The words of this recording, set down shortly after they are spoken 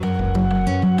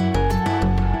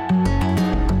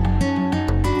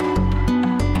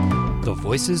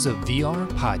Voices of VR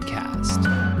podcast.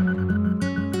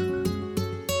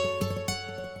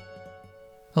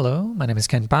 Hello, my name is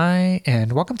Ken Pai,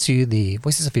 and welcome to the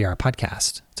Voices of VR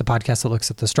podcast. It's a podcast that looks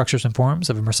at the structures and forms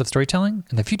of immersive storytelling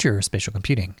and the future of spatial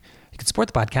computing. You can support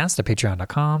the podcast at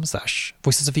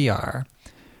patreon.com/voicesofvr.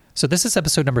 So this is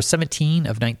episode number 17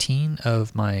 of 19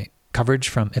 of my coverage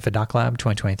from IFA Doc Lab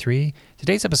 2023.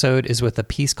 Today's episode is with a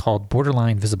piece called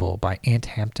Borderline Visible by Ant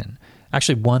Hampton.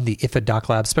 Actually won the IFA Doc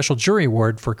Lab Special Jury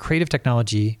Award for Creative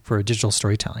Technology for Digital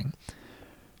Storytelling.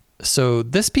 So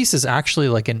this piece is actually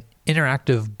like an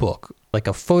interactive book, like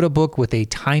a photo book with a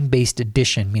time-based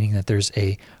edition, meaning that there's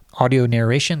a audio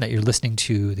narration that you're listening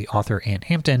to the author Ant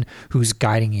Hampton, who's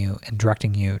guiding you and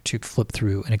directing you to flip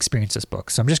through and experience this book.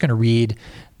 So I'm just going to read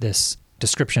this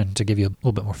description to give you a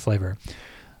little bit more flavor.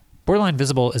 Borderline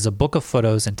Visible is a book of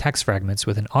photos and text fragments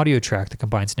with an audio track that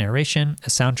combines narration, a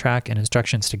soundtrack, and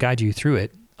instructions to guide you through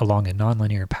it along a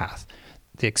nonlinear path.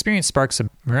 The experience sparks a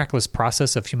miraculous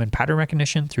process of human pattern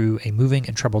recognition through a moving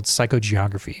and troubled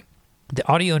psychogeography. The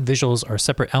audio and visuals are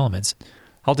separate elements,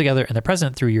 held together in the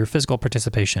present through your physical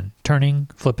participation, turning,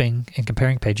 flipping, and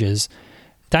comparing pages,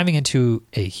 diving into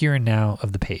a here and now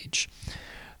of the page.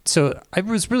 So I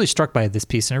was really struck by this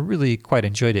piece, and I really quite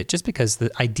enjoyed it, just because the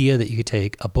idea that you could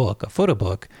take a book, a photo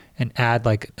book, and add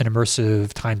like an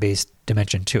immersive time-based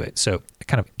dimension to it. So a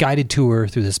kind of guided tour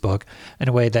through this book in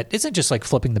a way that isn't just like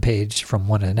flipping the page from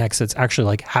one to the next. It's actually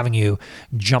like having you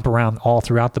jump around all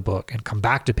throughout the book and come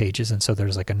back to pages. And so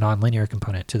there's like a nonlinear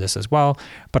component to this as well.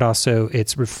 But also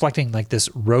it's reflecting like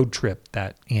this road trip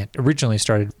that Ant originally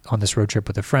started on this road trip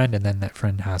with a friend, and then that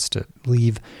friend has to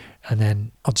leave. And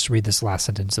then I'll just read this last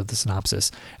sentence of the synopsis.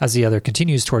 As the other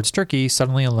continues towards Turkey,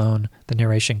 suddenly alone, the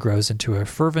narration grows into a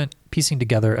fervent piecing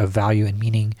together of value and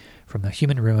meaning from the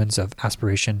human ruins of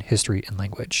aspiration, history, and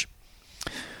language.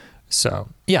 So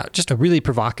yeah, just a really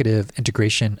provocative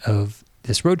integration of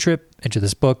this road trip into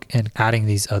this book and adding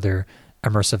these other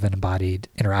immersive and embodied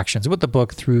interactions with the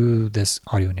book through this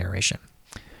audio narration.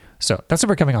 So that's what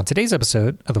we're covering on today's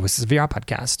episode of the Voices of VR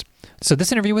podcast. So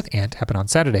this interview with Ant happened on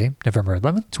Saturday, November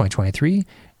 11th, 2023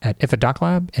 at IFA Doc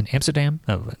Lab in Amsterdam,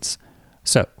 Netherlands.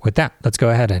 So with that, let's go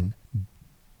ahead and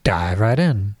dive right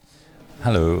in.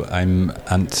 Hello, I'm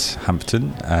Ant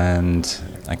Hampton, and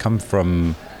I come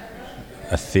from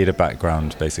a theatre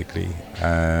background, basically.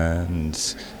 And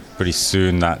pretty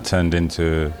soon that turned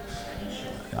into,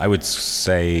 I would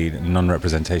say,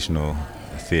 non-representational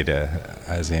theatre,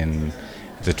 as in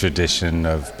the tradition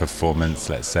of performance,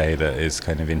 let's say, that is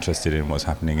kind of interested in what's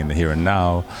happening in the here and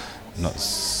now, not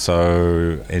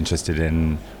so interested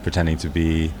in pretending to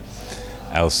be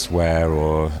elsewhere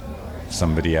or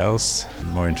somebody else,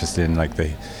 more interested in like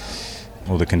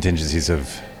all the contingencies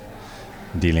of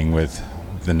dealing with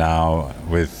the now,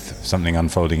 with something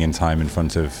unfolding in time in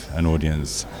front of an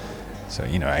audience. So,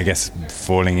 I guess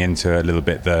falling into a little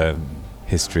bit the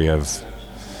history of,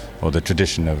 or the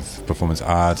tradition of performance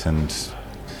art and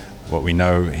what we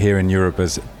know here in Europe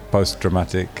as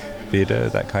post-dramatic theatre,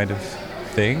 that kind of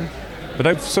thing. But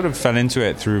I sort of fell into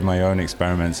it through my own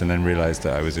experiments and then realized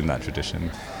that I was in that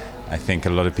tradition. I think a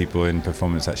lot of people in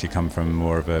performance actually come from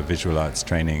more of a visual arts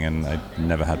training, and I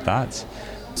never had that.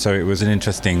 So it was an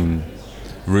interesting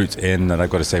route in that I've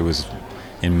got to say was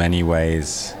in many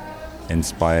ways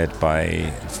inspired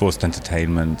by forced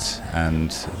entertainment,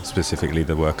 and specifically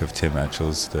the work of Tim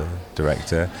Etchells, the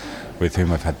director, with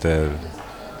whom I've had the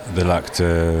luck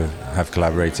to have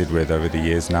collaborated with over the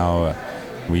years now.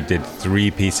 We did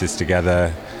 3 pieces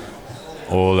together,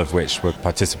 all of which were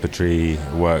participatory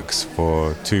works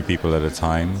for 2 people at a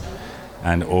time,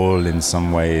 and all in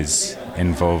some ways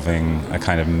involving a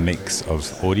kind of mix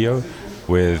of audio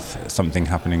with something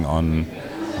happening on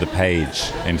the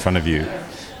page in front of you.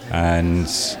 And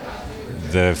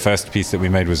the first piece that we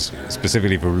made was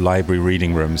specifically for library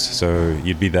reading rooms, so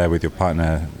you'd be there with your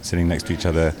partner sitting next to each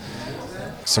other,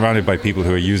 surrounded by people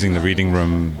who are using the reading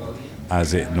room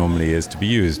as it normally is to be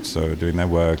used, so doing their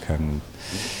work and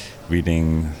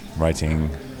reading, writing,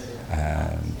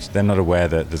 and they're not aware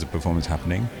that there's a performance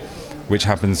happening, which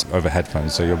happens over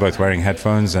headphones. So you're both wearing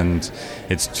headphones, and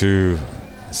it's 2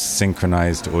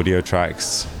 synchronized audio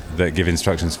tracks that give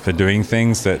instructions for doing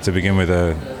things that to begin with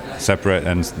are separate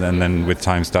and then with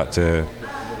time start to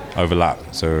overlap.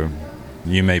 So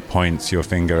you may point your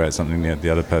finger at something that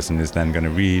the other person is then going to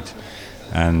read,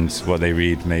 and what they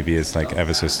read maybe is like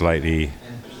ever so slightly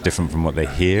different from what they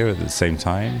hear at the same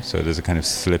time. So there's a kind of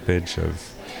slippage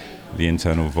of the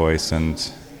internal voice and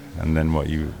then what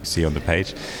you see on the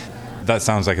page. That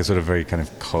sounds like a sort of very kind of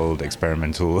cold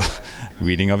experimental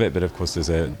reading of it, but of course there's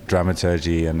a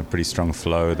dramaturgy and a pretty strong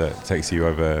flow that takes you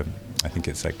over I think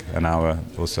it's like an hour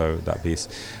or so, that piece.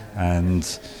 And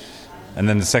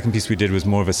then the second piece we did was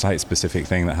more of a site-specific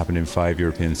thing that happened in 5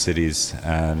 European cities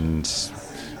and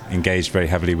engaged very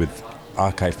heavily with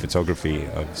archive photography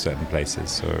of certain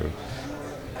places. So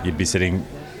you'd be sitting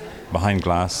behind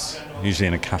glass, usually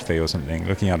in a cafe or something,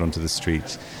 looking out onto the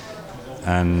street,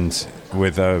 and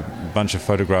with a bunch of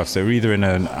photographs that were either in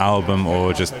an album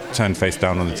or just turned face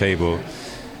down on the table.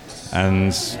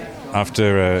 And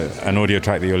after an audio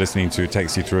track that you're listening to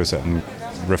takes you through a certain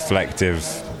reflective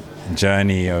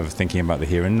journey of thinking about the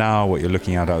here and now, what you're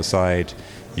looking at outside,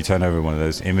 you turn over one of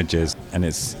those images and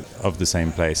it's of the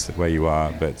same place where you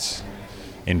are, but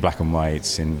in black and white,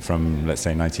 from, let's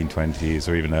say, 1920s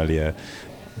or even earlier,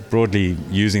 broadly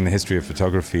using the history of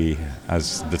photography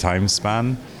as the time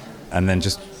span, and then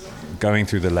just going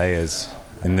through the layers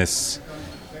in this,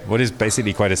 what is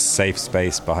basically quite a safe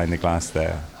space behind the glass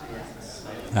there.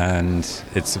 And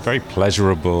it's a very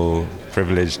pleasurable,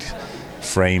 privileged,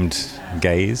 framed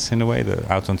gaze, in a way, that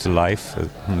out onto life,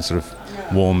 from a sort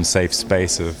of warm, safe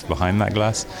space of behind that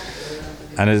glass.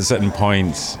 And at a certain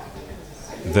point,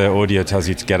 the audio tells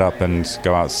you to get up and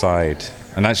go outside.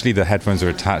 And actually the headphones are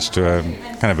attached to a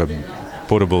kind of a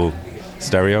portable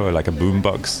stereo, or like a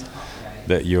boombox,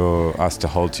 that you're asked to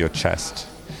hold to your chest.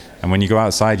 And when you go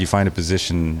outside, you find a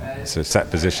position, it's a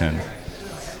set position.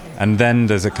 And then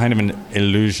there's a kind of an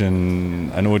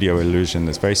illusion, an audio illusion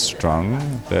that's very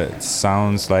strong, that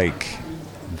sounds like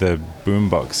the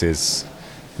boombox is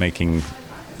making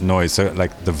noise. So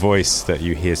like the voice that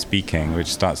you hear speaking, which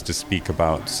starts to speak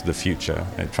about the future.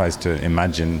 It tries to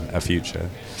imagine a future,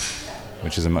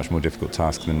 which is a much more difficult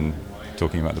task than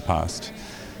talking about the past.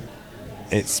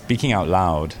 It's speaking out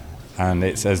loud, and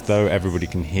it's as though everybody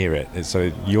can hear it.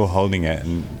 So you're holding it,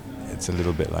 and it's a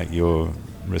little bit like you're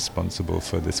responsible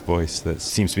for this voice that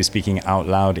seems to be speaking out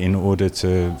loud in order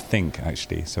to think,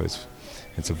 actually. So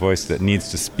it's a voice that needs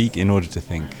to speak in order to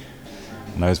think.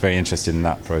 And I was very interested in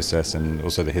that process, and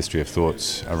also the history of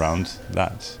thoughts around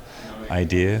that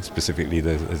idea. Specifically,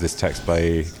 there's this text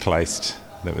by Kleist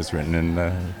that was written in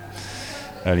the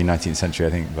early 19th century,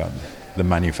 I think, about the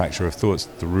manufacture of thoughts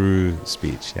through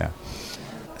speech. Yeah.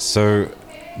 So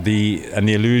the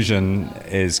illusion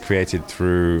is created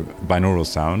through binaural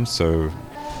sound. So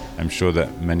I'm sure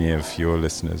that many of your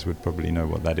listeners would probably know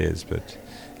what that is, but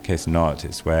in case not,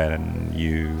 it's when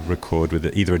you record with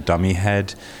either a dummy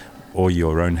head or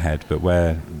your own head, but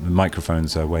where the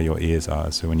microphones are where your ears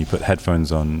are. So when you put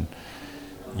headphones on,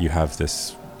 you have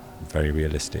this very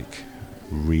realistic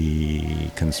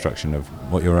reconstruction of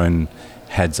what your own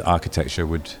head's architecture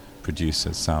would produce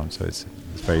as sound. So it's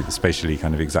very spatially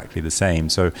kind of exactly the same.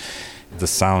 So the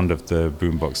sound of the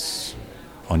boombox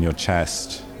on your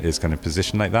chest is kind of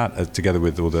positioned like that, together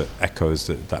with all the echoes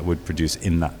that would produce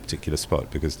in that particular spot,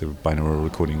 because the binaural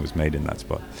recording was made in that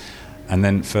spot. And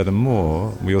then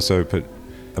furthermore, we also put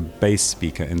a bass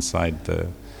speaker inside the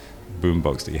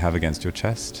boombox that you have against your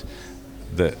chest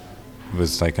that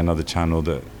was like another channel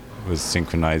that was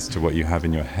synchronized to what you have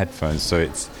in your headphones. So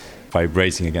it's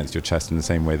vibrating against your chest in the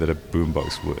same way that a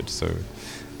boombox would. So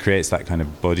it creates that kind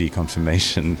of body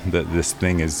confirmation that this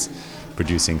thing is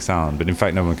producing sound. But in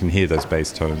fact, no one can hear those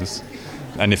bass tones.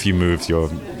 And if you move your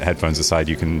headphones aside,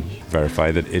 you can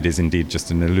verify that it is indeed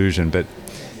just an illusion. But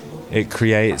it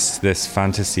creates this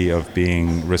fantasy of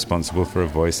being responsible for a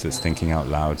voice that's thinking out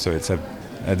loud. So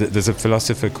there's a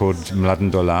philosopher called Mladen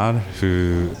Dolar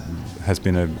who has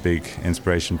been a big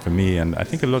inspiration for me, and I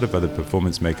think a lot of other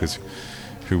performance makers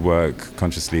who work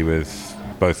consciously with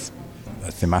both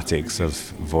thematics of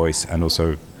voice and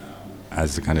also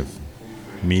as a kind of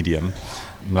medium.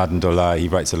 Mladen Dolar, he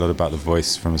writes a lot about the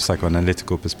voice from a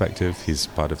psychoanalytical perspective. He's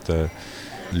part of the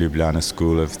Ljubljana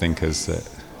school of thinkers that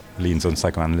leans on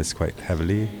psychoanalysts quite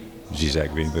heavily,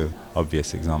 Zizek being the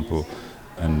obvious example.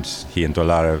 And he and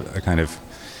Dolar are kind of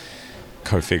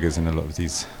co-figures in a lot of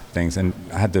these things. And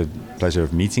I had the pleasure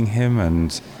of meeting him,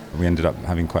 and we ended up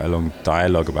having quite a long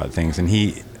dialogue about things. And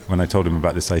when I told him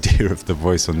about this idea of the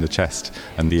voice on the chest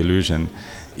and the illusion,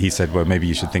 he said, well, maybe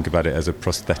you should think about it as a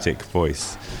prosthetic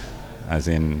voice. As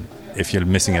in, if you're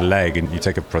missing a leg and you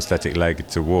take a prosthetic leg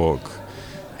to walk,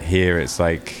 here it's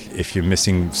like if you're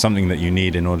missing something that you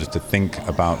need in order to think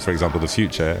about, for example, the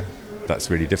future, that's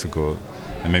really difficult.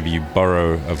 And maybe you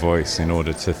borrow a voice in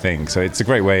order to think. So it's a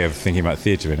great way of thinking about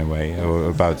theatre in a way, or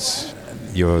about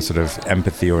your sort of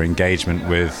empathy or engagement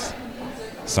with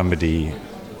somebody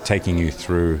taking you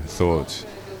through thought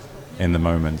in the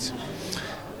moment.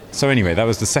 So anyway, that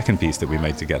was the second piece that we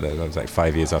made together. That was like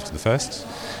 5 years after the first.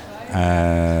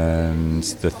 And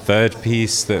the third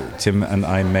piece that Tim and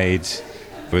I made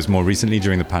was more recently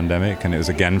during the pandemic, and it was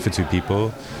again for two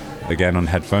people. again on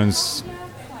headphones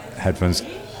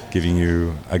giving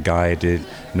you a guided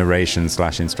narration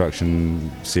 /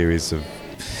 instruction series of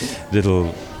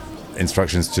little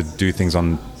instructions to do things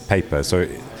on paper. So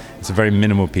it's a very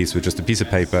minimal piece with just a piece of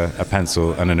paper, a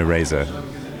pencil, and an eraser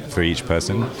for each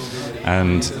person.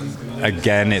 And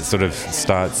again, it sort of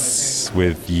starts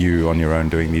with you on your own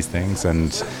doing these things,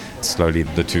 and slowly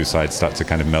the two sides start to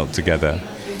kind of melt together.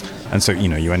 And so,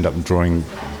 you end up drawing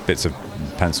bits of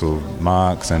pencil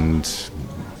marks and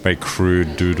very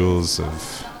crude doodles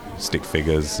of stick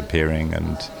figures appearing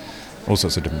and all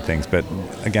sorts of different things. But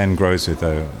again, grows with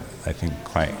I think,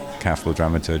 quite careful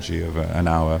dramaturgy over an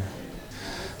hour.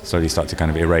 Slowly start to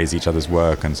kind of erase each other's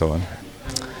work and so on.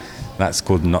 That's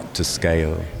called Not to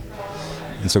Scale.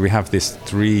 And so we have these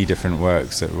 3 different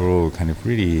works that were all kind of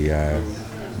really,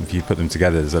 if you put them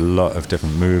together, there's a lot of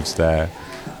different moves there,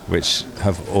 which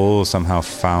have all somehow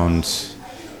found,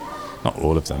 not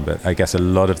all of them, but I guess a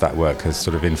lot of that work has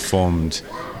sort of informed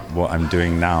what I'm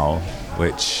doing now,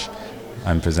 which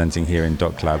I'm presenting here in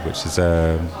Doc Lab, which is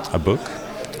a book,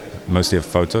 mostly of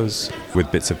photos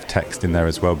with bits of text in there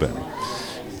as well, but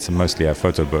it's mostly a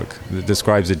photo book. It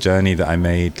describes a journey that I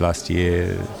made last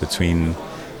year between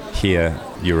here,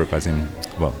 Europe, as in,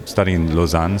 studying in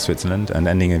Lausanne, Switzerland, and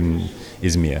ending in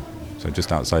Izmir, so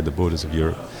just outside the borders of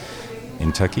Europe,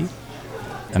 in Turkey.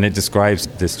 And it describes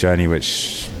this journey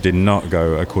which did not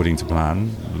go according to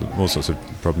plan. All sorts of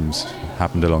problems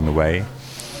happened along the way.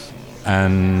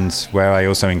 And where I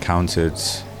also encountered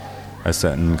a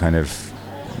certain kind of,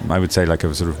 I would say, like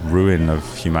a sort of ruin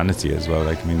of humanity as well.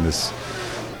 I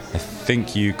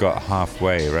think you got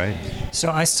halfway, right?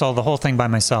 So I saw the whole thing by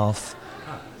myself,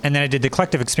 and then I did the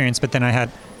collective experience, but then I had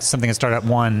something that started at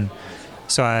 1.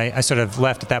 So I sort of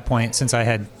left at that point, since I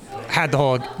had the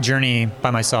whole journey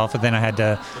by myself, and then I had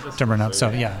to run out. So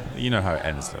yeah. You know how it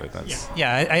ends, though.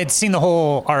 Yeah, I had seen the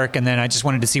whole arc, and then I just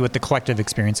wanted to see what the collective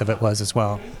experience of it was as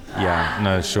well. Yeah,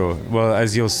 no, sure. Well,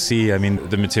 as you'll see,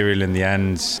 the material in the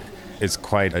end is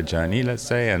quite a journey, let's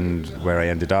say, and where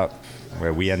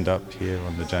we end up here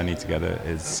on the journey together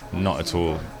is not at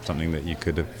all something that you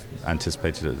could have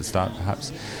anticipated at the start,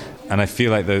 perhaps. And I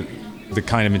feel like the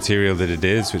kind of material that it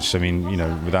is, which,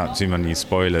 without too many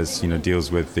spoilers, deals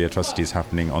with the atrocities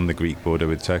happening on the Greek border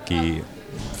with Turkey,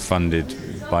 funded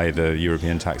by the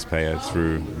European taxpayer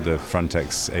through the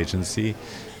Frontex agency,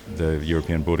 the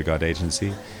European Border Guard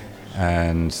Agency,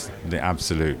 and the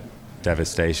absolute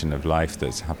devastation of life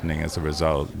that's happening as a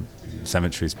result.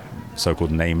 Cemeteries,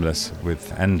 so-called nameless,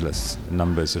 with endless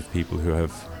numbers of people who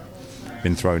have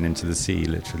been thrown into the sea,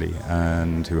 literally,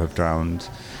 and who have drowned.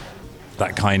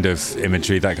 That kind of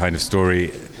imagery, that kind of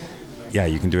story,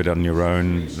 you can do it on your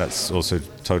own. That's also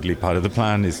totally part of the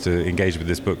plan, is to engage with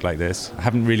this book like this. I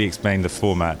haven't really explained the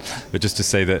format, but just to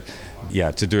say that,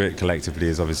 to do it collectively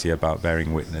is obviously about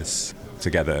bearing witness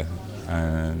together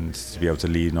and to be able to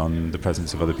lean on the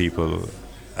presence of other people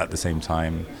at the same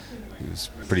time. It was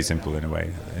pretty simple in a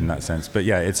way, in that sense. But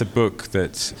it's a book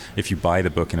that if you buy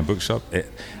the book in a bookshop, it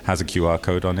has a QR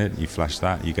code on it. You flash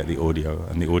that, you get the audio,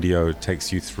 and the audio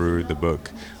takes you through the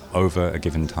book over a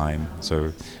given time.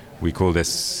 So we call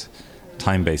this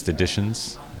time-based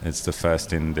editions. It's the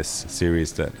first in this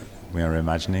series that we are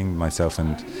imagining, myself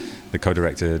and the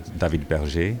co-director David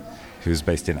Berger, who's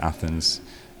based in Athens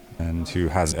and who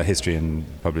has a history in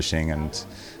publishing and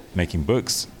making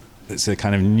books. It's a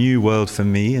kind of new world for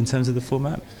me in terms of the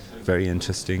format. Very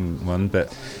interesting one,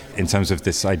 but in terms of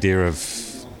this idea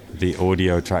of the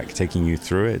audio track taking you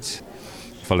through it,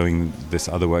 following this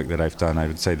other work that I've done, I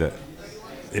would say that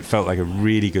it felt like a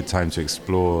really good time to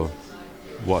explore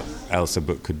what else a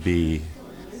book could be,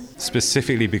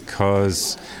 specifically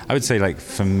because I would say, like,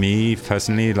 for me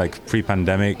personally, like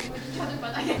pre-pandemic,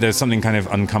 there's something kind of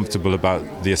uncomfortable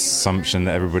about the assumption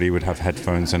that everybody would have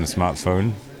headphones and a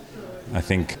smartphone. I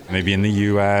think maybe in the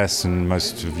US and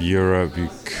most of Europe you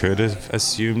could have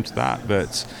assumed that,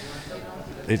 but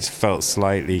it felt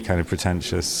slightly kind of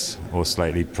pretentious or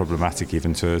slightly problematic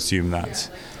even to assume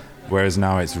that. Whereas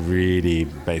now it's really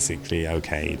basically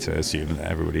okay to assume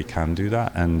that everybody can do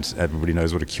that, and everybody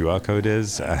knows what a QR code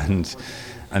is, and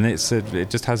it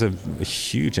just has a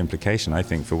huge implication, I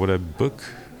think, for what a book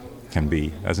can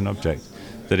be as an object.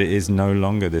 That it is no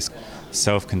longer this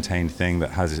self-contained thing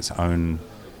that has its own,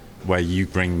 where you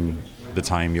bring the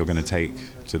time you're going to take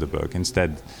to the book.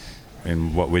 Instead,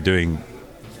 in what we're doing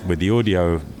with the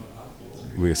audio,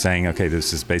 we're saying, okay,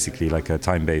 this is basically like a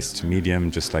time-based medium,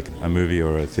 just like a movie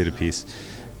or a theatre piece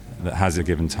that has a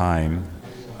given time,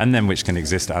 and then which can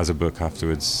exist as a book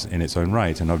afterwards in its own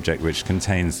right, an object which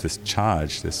contains this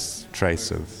charge, this trace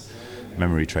of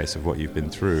memory trace of what you've been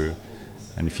through.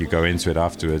 And if you go into it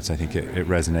afterwards, I think it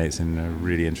resonates in a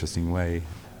really interesting way.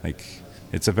 Like,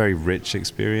 it's a very rich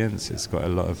experience. It's got a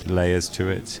lot of layers to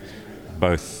it,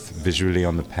 both visually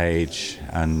on the page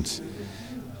and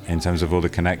in terms of all the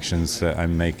connections that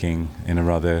I'm making in a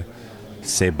rather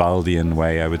Sebaldian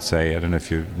way, I would say. I don't know if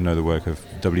you know the work of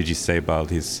W.G. Sebald.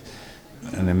 He's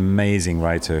an amazing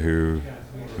writer who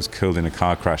was killed in a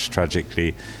car crash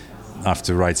tragically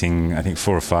after writing, I think,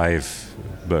 4 or 5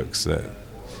 books that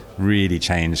really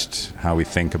changed how we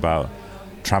think about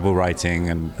travel writing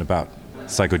and about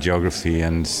psychogeography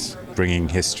and bringing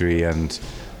history and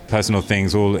personal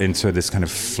things all into this kind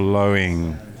of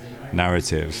flowing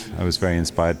narrative. I was very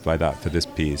inspired by that for this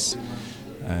piece.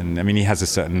 And I mean, he has a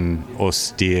certain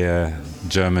austere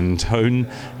German tone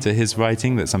to his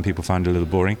writing that some people find a little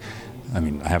boring. I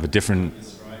mean, I have a different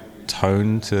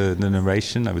tone to the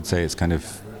narration. I would say it's kind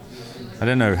of, I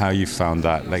don't know how you found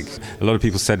that. Like, a lot of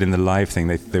people said in the live thing,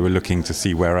 they were looking to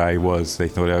see where I was. They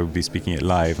thought I would be speaking it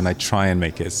live. And I try and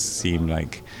make it seem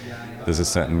like there's a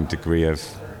certain degree of,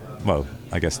 well,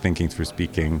 I guess thinking through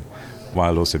speaking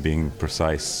while also being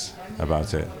precise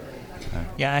about it.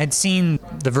 Yeah, I had seen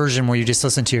the version where you just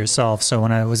listen to yourself. So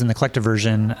when I was in the collective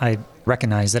version, I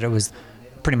recognized that it was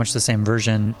pretty much the same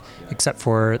version, except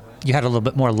for you had a little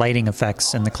bit more lighting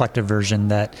effects in the collective version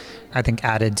that I think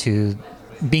added to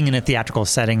being in a theatrical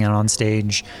setting and on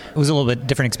stage. It was a little bit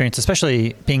different experience,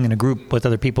 especially being in a group with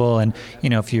other people. And, you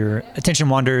know, if your attention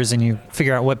wanders and you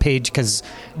figure out what page, because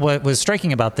what was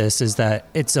striking about this is that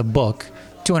it's a book,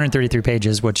 233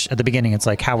 pages, which at the beginning it's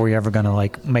like, how are we ever going to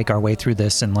like make our way through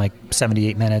this in like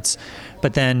 78 minutes?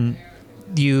 But then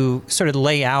you sort of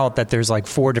lay out that there's like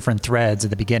 4 different threads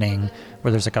at the beginning,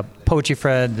 where there's like a poetry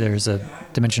thread, there's a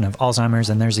dimension of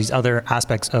Alzheimer's, and there's these other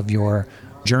aspects of your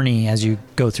journey as you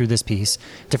go through this piece,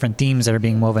 different themes that are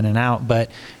being woven in and out.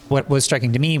 But what was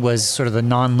striking to me was sort of the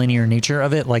non-linear nature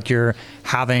of it. Like, you're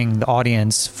having the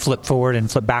audience flip forward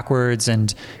and flip backwards,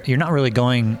 and you're not really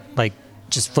going like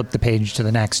just flip the page to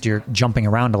the next. You're jumping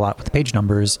around a lot with the page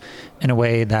numbers in a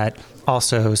way that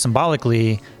also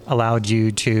symbolically allowed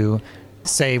you to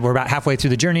say, we're about halfway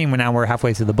through the journey, and now we're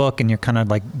halfway through the book, and you're kind of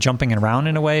like jumping around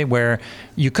in a way where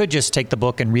you could just take the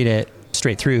book and read it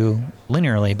straight through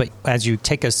linearly. But as you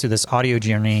take us through this audio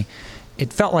journey,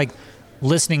 it felt like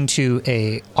listening to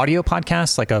a audio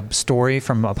podcast, like a story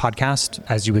from a podcast,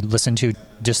 as you would listen to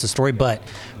just the story. But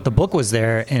the book was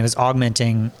there, and it was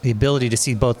augmenting the ability to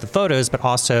see both the photos, but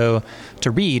also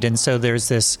to read. And so there's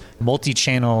this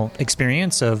multi-channel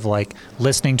experience of like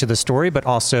listening to the story, but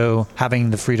also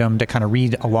having the freedom to kind of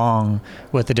read along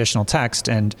with additional text.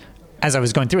 And as I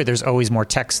was going through it, there's always more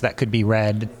text that could be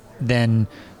read than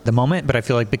the moment, but I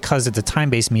feel like because it's a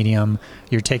time-based medium,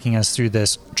 you're taking us through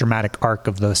this dramatic arc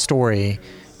of the story,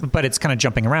 but it's kind of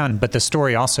jumping around. But the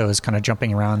story also is kind of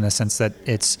jumping around in the sense that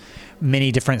it's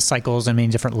many different cycles and many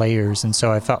different layers. And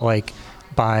so I felt like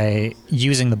by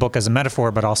using the book as a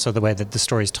metaphor, but also the way that the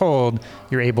story is told,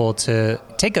 you're able to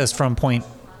take us from point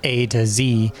A to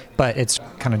Z, but it's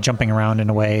kind of jumping around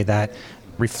in a way that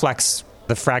reflects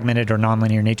the fragmented or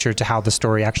nonlinear nature to how the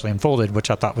story actually unfolded, which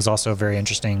I thought was also a very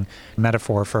interesting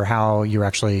metaphor for how you're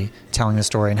actually telling the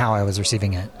story and how I was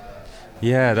receiving it.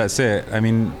 Yeah, that's it. I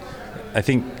mean, I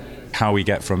think how we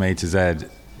get from A to Z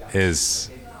is,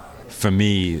 for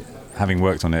me, having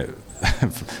worked on it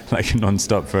like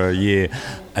non-stop for a year,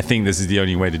 I think this is the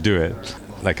only way to do it.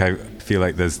 Like, I feel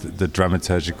like there's the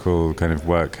dramaturgical kind of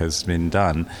work has been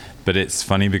done, but it's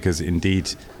funny because indeed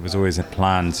it was always a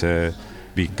plan to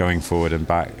be going forward and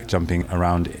back, jumping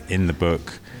around in the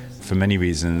book for many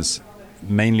reasons,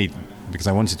 mainly because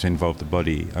I wanted to involve the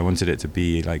body. I wanted it to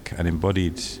be like an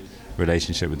embodied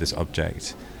relationship with this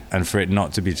object, and for it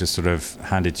not to be just sort of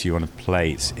handed to you on a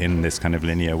plate in this kind of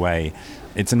linear way.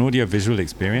 It's an audio-visual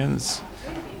experience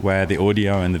where the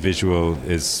audio and the visual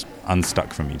is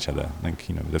unstuck from each other. Like,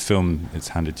 you know, the film is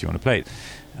handed to you on a plate.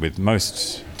 With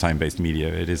most time-based media,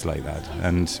 it is like that.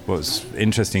 And what's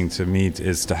interesting to me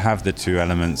is to have the two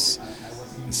elements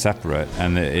separate,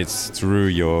 and it's through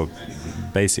your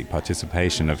basic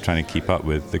participation of trying to keep up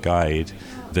with the guide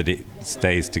that it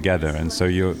stays together. And so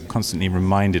you're constantly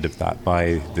reminded of that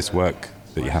by this work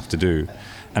that you have to do.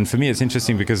 And for me, it's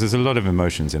interesting because there's a lot of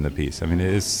emotions in the piece. I mean,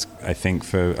 it is, I think,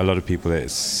 for a lot of people,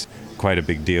 it's quite a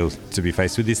big deal to be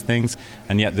faced with these things.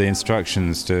 And yet the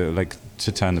instructions to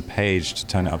turn the page, to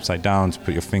turn it upside down, to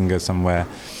put your finger somewhere,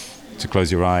 to close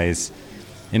your eyes,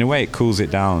 in a way it cools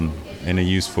it down in a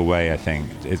useful way, I think.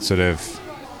 It's sort of,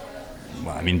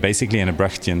 well, I mean, basically in a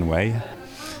Brechtian way.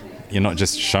 You're not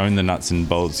just shown the nuts and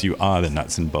bolts, you are the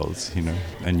nuts and bolts, you know,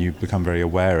 and you become very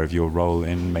aware of your role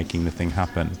in making the thing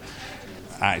happen.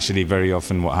 actually very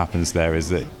often what happens there is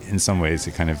that in some ways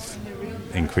it kind of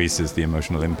increases the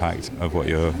emotional impact of what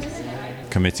you're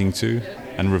committing to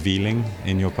and revealing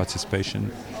in your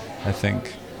participation, I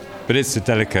think. But it's a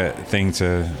delicate thing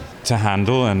to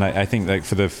handle, and I think like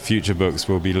for the future books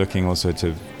we'll be looking also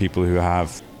to people who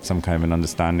have some kind of an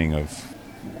understanding of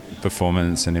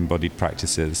performance and embodied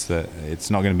practices, that it's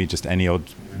not going to be just any old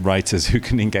writers who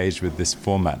can engage with this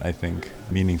format, I think,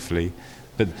 meaningfully.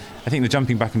 But I think the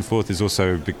jumping back and forth is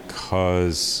also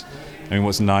because, I mean,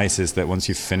 what's nice is that once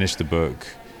you've finished the book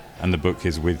and the book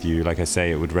is with you, like I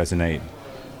say, it would resonate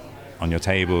on your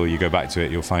table, you go back to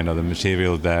it, you'll find other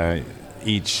material there.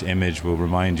 Each image will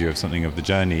remind you of something of the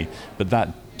journey, but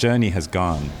that journey has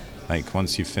gone. Like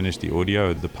once you've finished the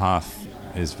audio, the path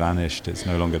is vanished, it's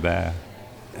no longer there.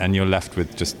 And you're left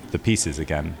with just the pieces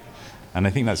again. And I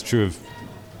think that's true of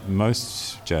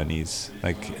most journeys.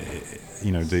 Like,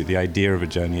 you know, the idea of a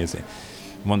journey is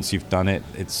once you've done it,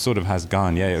 it sort of has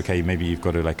gone. Yeah, okay, maybe you've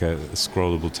got a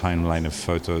scrollable timeline of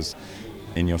photos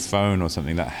in your phone or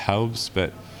something that helps,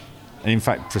 but in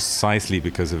fact, precisely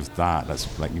because of that,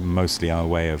 that's like mostly our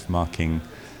way of marking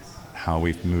how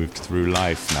we've moved through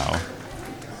life now.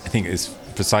 I think it's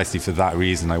precisely for that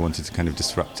reason I wanted to kind of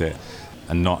disrupt it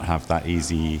and not have that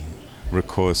easy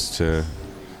recourse to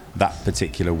that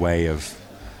particular way of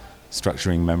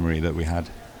structuring memory that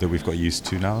we've got used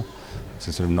to now.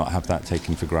 To sort of not have that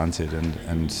taken for granted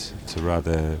and to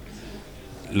rather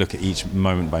look at each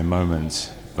moment by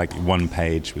moment, like one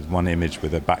page with one image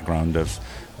with a background of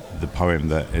the poem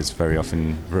that is very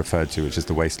often referred to, which is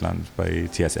The Wasteland by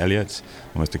T.S. Eliot,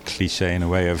 almost a cliche in a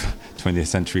way of 20th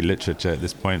century literature at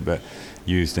this point, but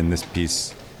used in this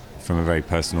piece from a very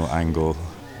personal angle,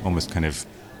 almost kind of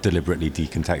deliberately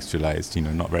decontextualized, you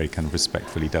know, not very kind of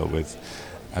respectfully dealt with,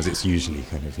 as it's usually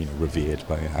kind of, you know, revered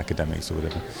by academics or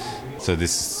whatever. So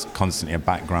this is constantly a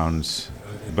background,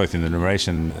 both in the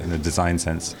narration and the design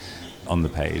sense, on the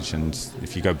page. And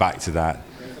if you go back to that,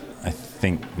 I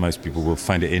think most people will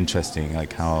find it interesting,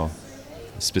 like how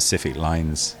specific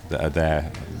lines that are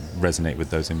there resonate with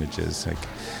those images. Like,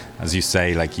 as you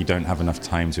say, like you don't have enough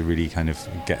time to really kind of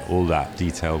get all that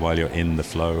detail while you're in the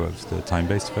flow of the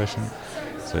time-based version.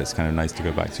 So it's kind of nice to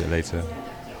go back to it later.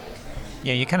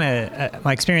 Yeah, you kind of,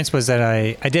 my experience was that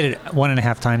I did it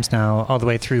 1.5 times now, all the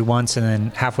way through once and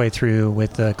then halfway through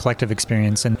with the collective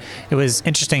experience. And it was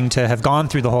interesting to have gone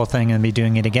through the whole thing and be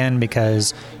doing it again,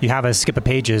 because you have a skip of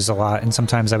pages a lot. And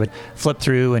sometimes I would flip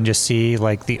through and just see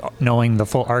like knowing the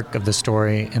full arc of the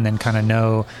story, and then kind of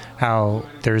know how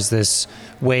there's this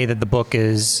way that the book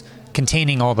is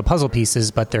containing all the puzzle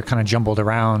pieces, but they're kind of jumbled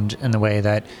around in the way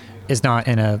that is not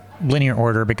in a linear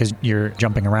order because you're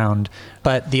jumping around.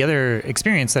 But the other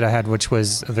experience that I had, which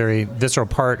was a very visceral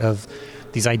part of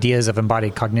these ideas of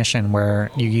embodied cognition, where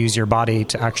you use your body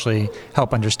to actually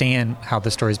help understand how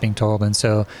the story is being told. And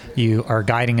so you are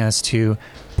guiding us to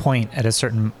point at a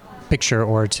certain picture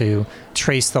or to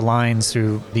trace the lines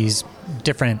through these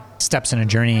different steps in a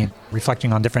journey,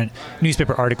 reflecting on different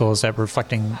newspaper articles that were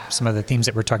reflecting some of the themes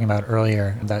that we were talking about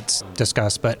earlier that's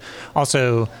discussed, but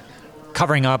also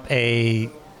covering up a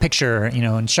picture, you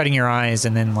know, and shutting your eyes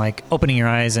and then like opening your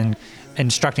eyes and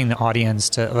instructing the audience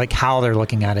to like how they're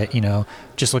looking at it, you know,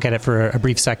 just look at it for a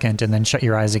brief second and then shut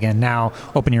your eyes again. Now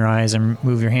open your eyes and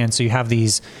move your hands. So you have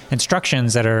these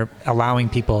instructions that are allowing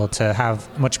people to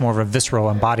have much more of a visceral,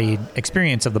 embodied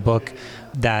experience of the book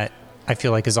that I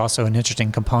feel like is also an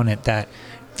interesting component that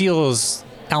feels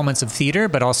elements of theater,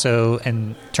 but also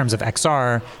in terms of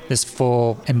XR, this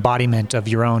full embodiment of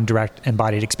your own direct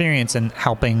embodied experience and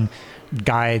helping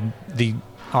guide the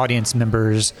audience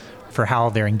members for how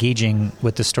they're engaging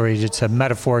with the story to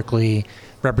metaphorically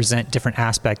represent different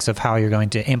aspects of how you're going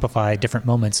to amplify different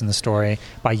moments in the story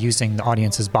by using the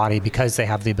audience's body because they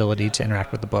have the ability to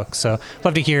interact with the book. So I'd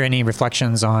love to hear any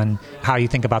reflections on how you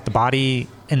think about the body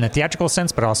in the theatrical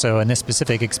sense, but also in this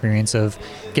specific experience of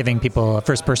giving people a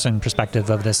first-person perspective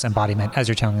of this embodiment as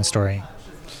you're telling the story.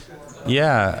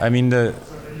 Yeah, I mean,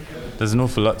 there's an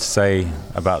awful lot to say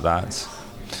about that.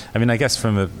 I mean, I guess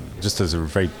just as a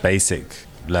very basic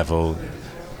level,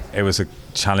 it was a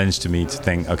challenge to me to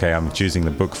think, okay, I'm choosing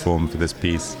the book form for this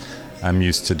piece. I'm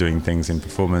used to doing things in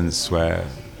performance where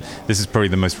this is probably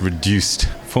the most reduced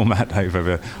format I've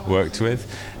ever worked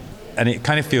with. And it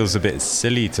kind of feels a bit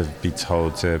silly to be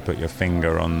told to put your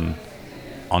finger on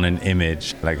an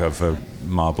image, like of a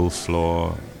marble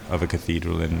floor of a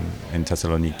cathedral in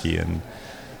Thessaloniki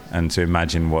and to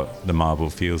imagine what the marble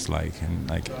feels like. And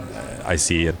like I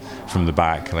see it from the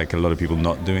back, like a lot of people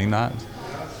not doing that.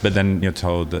 But then you're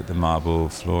told that the marble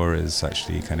floor is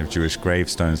actually kind of Jewish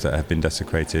gravestones that have been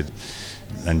desecrated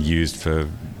and used for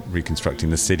reconstructing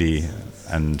the city.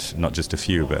 and not just a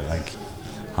few, but like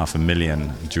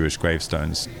 500,000 Jewish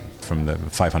gravestones from the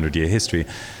 500-year history.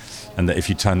 And that if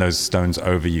you turn those stones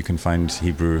over, you can find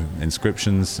Hebrew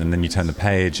inscriptions, and then you turn the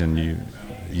page and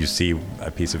you see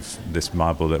a piece of this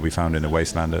marble that we found in a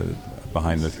wasteland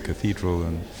behind the cathedral.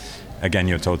 And again,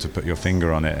 you're told to put your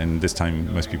finger on it, and this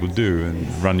time most people do,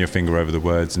 and run your finger over the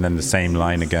words, and then the same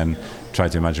line again, try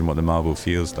to imagine what the marble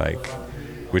feels like,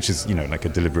 which is, like a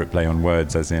deliberate play on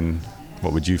words, as in,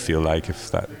 what would you feel like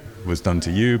if that was done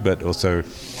to you? But also,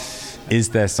 is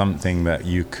there something that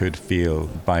you could feel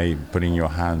by putting your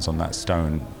hands on that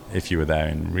stone if you were there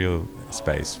in real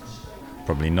space?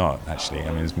 Probably not, actually.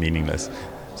 I mean, it's meaningless.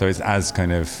 So it's as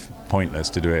kind of pointless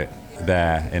to do it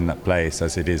there in that place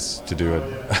as it is to do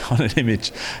it on an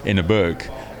image in a book.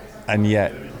 And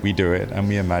yet we do it and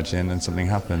we imagine, and something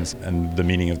happens, and the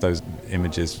meaning of those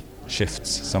images shifts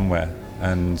somewhere.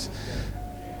 And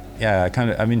yeah,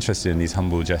 I'm interested in these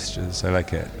humble gestures. I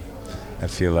like it. I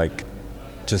feel like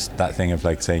just that thing of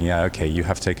like saying, yeah, okay, you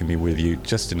have taken me with you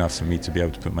just enough for me to be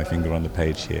able to put my finger on the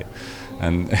page here.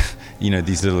 And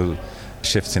these little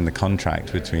shifts in the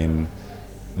contract between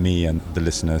me and the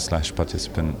listener /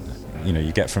 participant,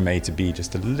 you get from A to B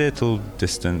just a little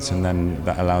distance, and then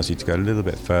that allows you to go a little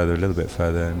bit further,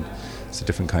 and it's a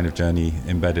different kind of journey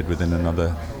embedded within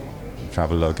another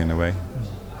travelogue in a way.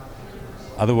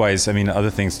 Otherwise, I mean, other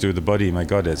things to do with the body, my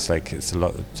God, it's a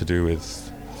lot to do with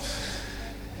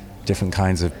different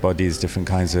kinds of bodies, different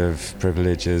kinds of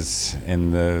privileges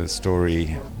in the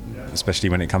story, especially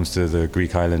when it comes to the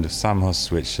Greek island of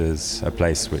Samos, which is a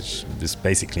place which is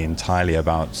basically entirely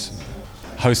about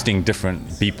hosting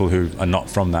different people who are not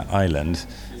from that island,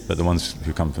 but the ones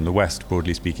who come from the West,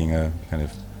 broadly speaking, are kind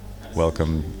of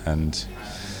welcome and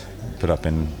put up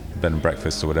in bed and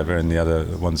breakfast or whatever, and the other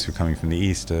ones who are coming from the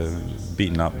East are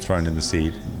beaten up, thrown in the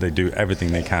sea. They do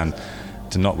everything they can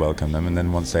to not welcome them, and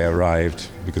then once they arrived,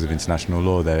 because of international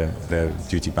law, they're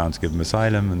duty bound to give them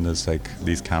asylum, and there's like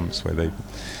these camps where they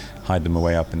hide them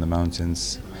away up in the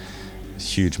mountains.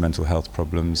 Huge mental health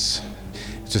problems.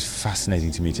 It's just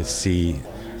fascinating to me to see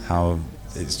how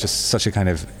it's just such a kind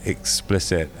of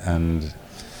explicit and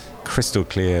crystal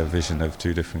clear vision of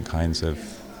two different kinds of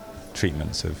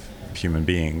treatments of human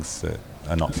beings that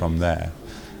are not from there,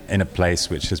 in a place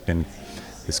which has been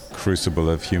this crucible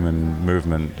of human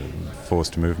movement,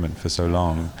 forced movement for so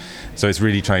long. So it's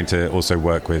really trying to also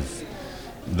work with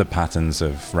the patterns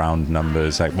of round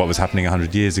numbers, like what was happening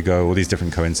 100 years ago, all these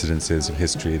different coincidences of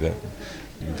history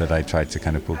that I tried to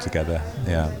kind of pull together.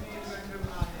 Yeah,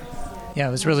 I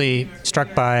was really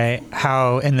struck by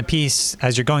how in the piece,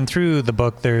 as you're going through the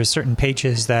book, there's certain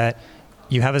pages that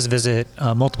you have us visit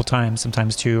multiple times,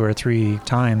 sometimes 2 or 3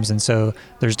 times. And so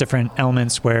there's different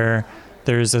elements where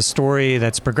there's a story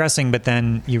that's progressing, but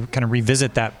then you kind of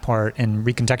revisit that part and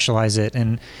recontextualize it.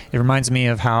 And it reminds me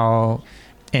of how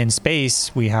in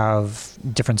space we have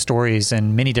different stories,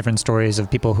 and many different stories of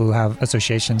people who have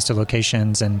associations to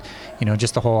locations, and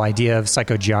just the whole idea of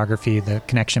psychogeography, the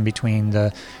connection between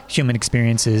the human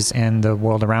experiences and the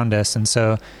world around us. And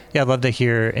so I'd love to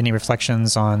hear any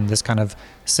reflections on this kind of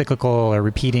cyclical or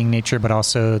repeating nature, but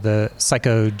also the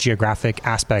psychogeographic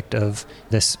aspect of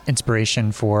this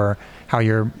inspiration for how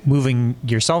you're moving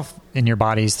yourself in your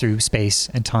bodies through space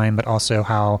and time, but also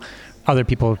how other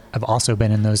people have also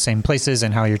been in those same places,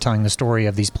 and how you're telling the story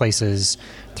of these places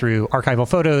through archival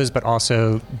photos, but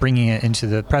also bringing it into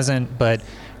the present, but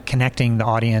connecting the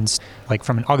audience, like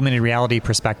from an augmented reality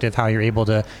perspective, how you're able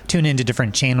to tune into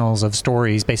different channels of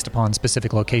stories based upon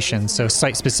specific locations. So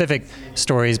site-specific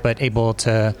stories, but able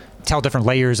to tell different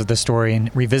layers of the story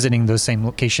and revisiting those same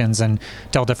locations and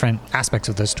tell different aspects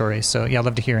of those stories. So I'd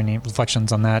love to hear any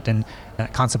reflections on that and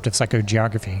that concept of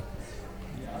psychogeography.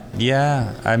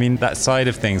 Yeah, I mean, that side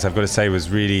of things, I've got to say, was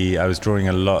really, I was drawing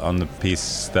a lot on the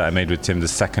piece that I made with Tim, the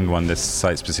second one, this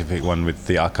site-specific one with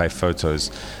the archive photos,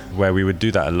 where we would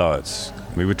do that a lot.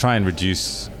 We would try and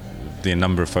reduce the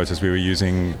number of photos we were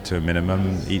using to a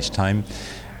minimum each time.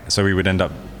 So we would end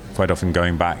up quite often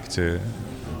going back to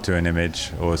an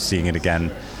image or seeing it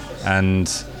again.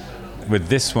 And with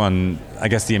this one, I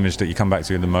guess the image that you come back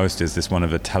to the most is this one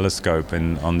of a telescope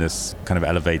on this kind of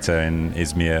elevator in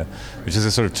Izmir, which is a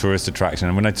sort of tourist attraction.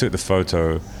 And when I took the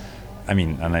photo,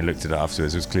 and I looked at it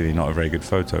afterwards, it was clearly not a very good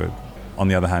photo. On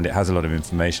the other hand, it has a lot of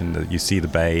information. That you see the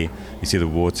bay, you see the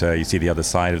water, you see the other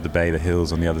side of the bay, the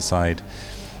hills on the other side.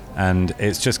 And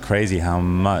it's just crazy how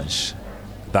much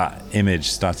that image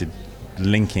started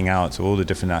linking out to all the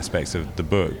different aspects of the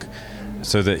book.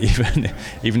 So that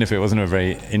even if it wasn't a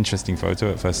very interesting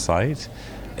photo at first sight,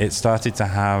 it started to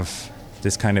have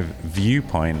this kind of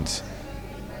viewpoint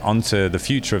onto the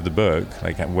future of the book,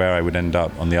 like where I would end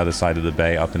up on the other side of the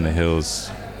bay, up in the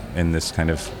hills, in this kind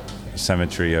of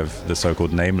cemetery of the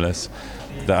so-called nameless,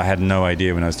 that I had no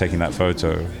idea when I was taking that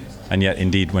photo. And yet,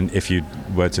 indeed, if you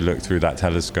were to look through that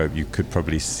telescope, you could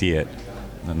probably see it,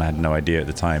 and I had no idea at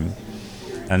the time.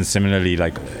 And similarly,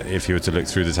 like if you were to look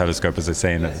through the telescope, as I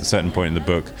say in a certain point in the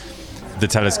book, the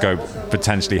telescope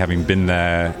potentially having been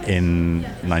there in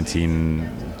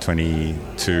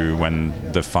 1922 when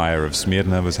the fire of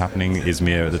Smyrna was happening,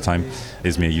 Izmir at the time.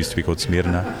 Izmir used to be called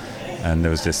Smyrna, and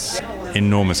there was this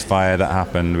enormous fire that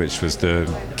happened, which was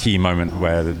the key moment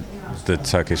where the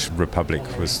Turkish Republic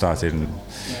was started and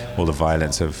all the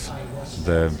violence of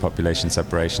the population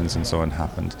separations and so on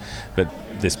happened. But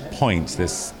this point,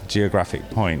 this geographic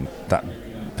point, that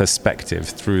perspective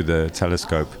through the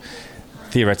telescope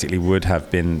theoretically would have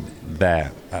been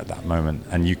there at that moment,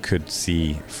 and you could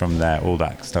see from there all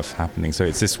that stuff happening. So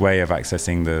it's this way of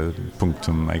accessing the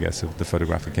punctum, I guess, of the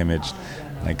photographic image,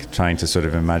 like trying to sort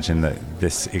of imagine that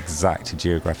this exact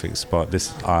geographic spot,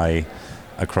 this eye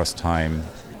across time.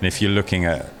 And if you're looking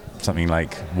at something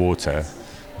like water,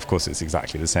 of course it's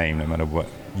exactly the same no matter what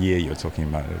year you're talking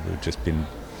about. It would have just been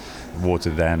water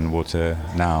then, water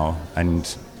now.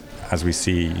 And as we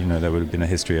see, there would have been a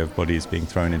history of bodies being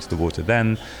thrown into the water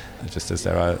then, just as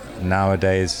there are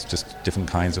nowadays, just different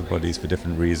kinds of bodies for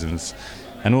different reasons.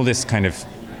 And all this kind of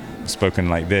spoken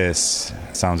like this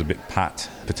sounds a bit pat,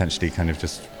 potentially kind of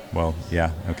just, well,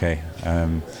 yeah, okay.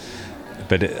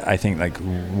 But I think like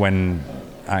when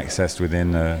accessed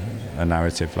within a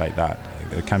narrative like that,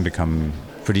 it can become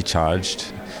pretty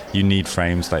charged. You need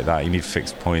frames like that. You need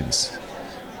fixed points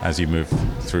as you move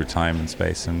through time and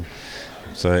space. And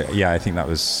so, yeah, I think that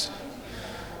was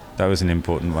an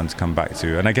important one to come back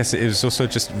to. And I guess it was also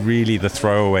just really the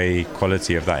throwaway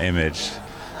quality of that image.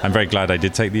 I'm very glad I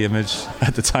did take the image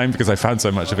at the time because I found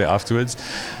so much of it afterwards.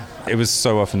 It was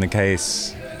so often the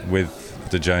case with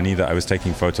the journey that I was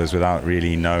taking photos without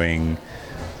really knowing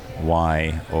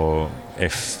why or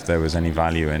if there was any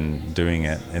value in doing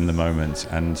it in the moment,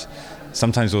 and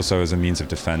sometimes also as a means of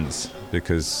defense,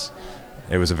 because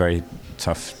it was a very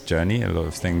tough journey. A lot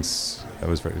of things I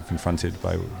was very confronted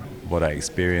by what I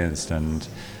experienced and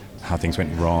how things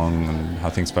went wrong and how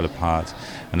things fell apart,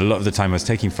 and a lot of the time I was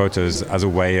taking photos as a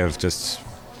way of just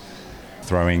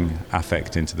throwing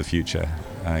affect into the future,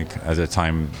 like at a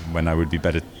time when I would be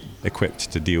better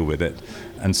equipped to deal with it.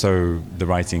 And so the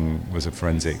writing was a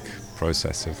forensic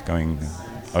process of going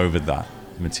over that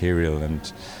material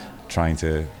and trying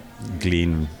to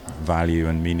glean value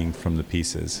and meaning from the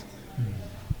pieces.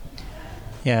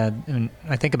 Yeah, and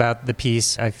I think about the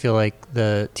piece, I feel like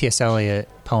the T.S. Eliot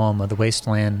poem of The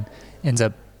Wasteland ends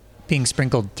up being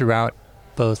sprinkled throughout,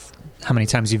 both how many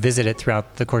times you visit it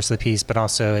throughout the course of the piece, but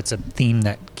also it's a theme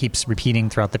that keeps repeating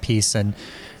throughout the piece and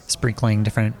sprinkling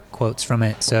different quotes from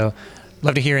it. So I'd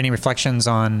love to hear any reflections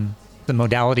on the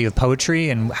modality of poetry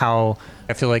and how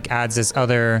I feel like adds this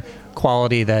other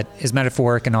quality that is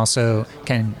metaphoric and also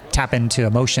can tap into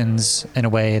emotions in a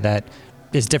way that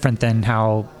is different than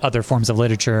how other forms of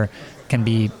literature can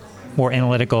be more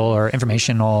analytical or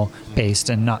informational based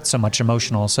and not so much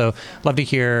emotional. So love to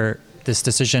hear this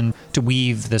decision to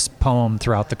weave this poem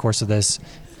throughout the course of this.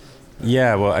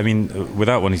 Yeah, well, I mean,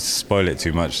 without wanting to spoil it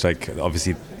too much, like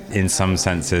obviously in some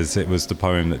senses it was the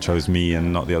poem that chose me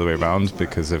and not the other way around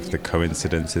because of the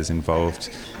coincidences involved.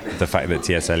 The fact that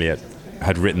T.S. Eliot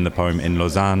had written the poem in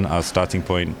Lausanne, our starting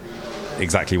point,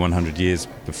 exactly 100 years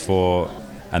before,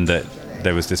 and that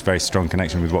there was this very strong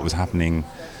connection with what was happening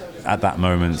at that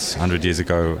moment 100 years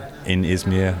ago in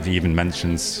Izmir. He even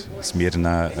mentions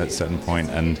Smyrna at a certain point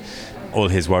and all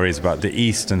his worries about the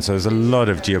East. And so there's a lot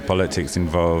of geopolitics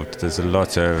involved. There's a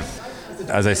lot of,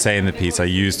 as I say in the piece, I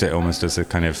used it almost as a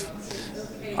kind of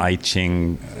I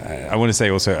Ching, I want to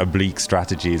say also oblique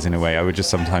strategies in a way. I would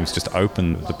just sometimes just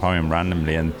open the poem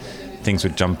randomly and things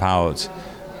would jump out.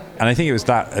 And I think it was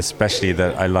that especially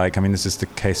that I like. I mean, this is the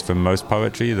case for most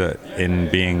poetry, that in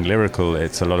being lyrical,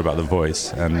 it's a lot about the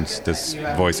voice, and there's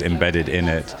voice embedded in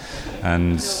it.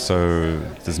 And so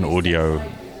there's an audio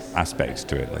aspect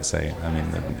to it, let's say. I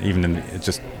mean, even in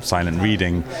just silent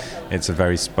reading, it's a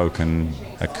very spoken,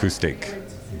 acoustic,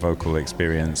 vocal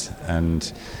experience.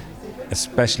 And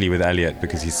especially with Eliot,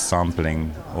 because he's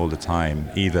sampling all the time,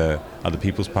 either other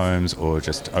people's poems or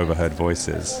just overheard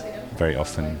voices. Very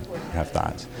often you have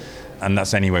that. And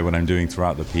that's anyway what I'm doing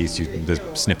throughout the piece. There's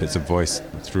snippets of voice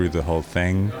through the whole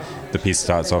thing. The piece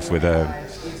starts off with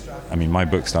my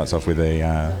book starts off with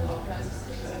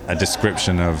a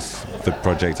description of the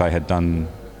project I had done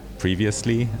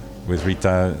previously with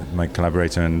Rita, my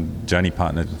collaborator and journey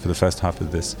partner for the first half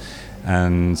of this.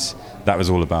 And that was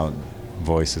all about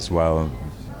voice as well,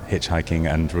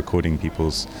 hitchhiking and recording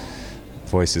people's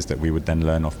voices that we would then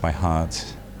learn off by heart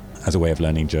as a way of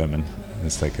learning German.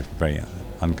 It's like a very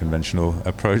unconventional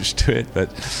approach to it, but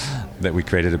that we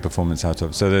created a performance out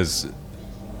of. So there's,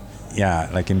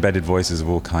 like embedded voices of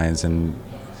all kinds, and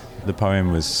the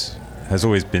poem has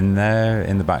always been there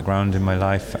in the background in my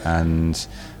life, and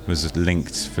was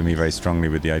linked for me very strongly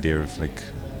with the idea of like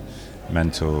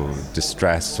mental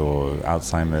distress or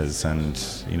Alzheimer's, and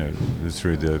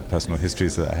through the personal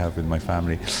histories that I have with my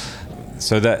family.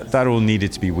 So that all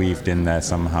needed to be weaved in there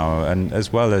somehow, and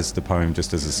as well as the poem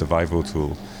just as a survival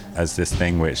tool, as this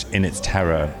thing which in its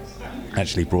terror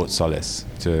actually brought solace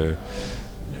to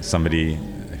somebody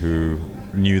who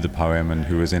knew the poem and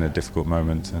who was in a difficult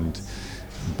moment. And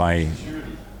by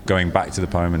going back to the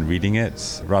poem and reading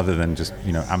it, rather than just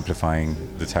amplifying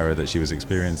the terror that she was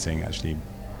experiencing, actually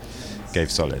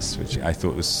gave solace, which I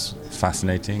thought was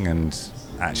fascinating and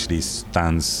actually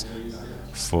stands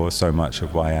for so much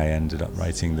of why I ended up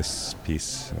writing this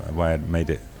piece, why I made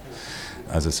it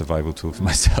as a survival tool for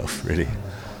myself, really.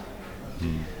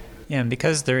 Yeah, and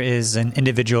because there is an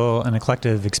individual and a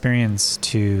collective experience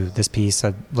to this piece,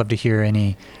 I'd love to hear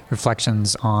any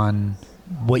reflections on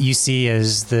what you see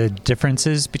as the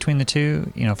differences between the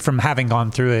two. From having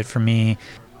gone through it, for me,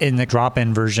 in the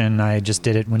drop-in version, I just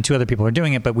did it when two other people were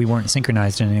doing it, but we weren't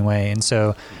synchronized in any way. And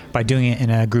so by doing it in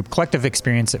a group collective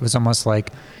experience, it was almost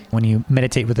like when you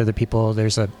meditate with other people,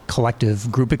 there's a collective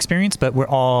group experience, but we're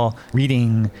all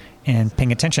reading and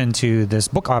paying attention to this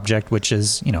book object, which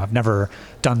is, I've never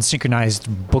done synchronized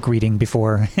book reading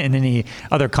before in any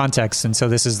other context. And so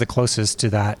this is the closest to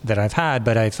that I've had.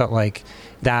 But I felt like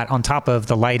that on top of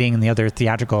the lighting and the other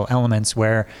theatrical elements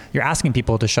where you're asking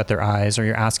people to shut their eyes or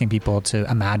you're asking people to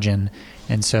imagine.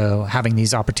 And so having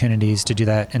these opportunities to do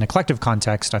that in a collective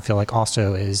context, I feel like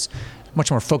also is much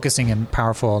more focusing and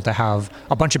powerful to have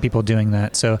a bunch of people doing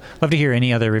that. So I'd love to hear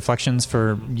any other reflections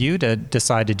for you to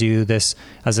decide to do this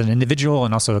as an individual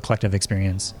and also a collective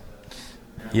experience.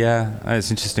 Yeah,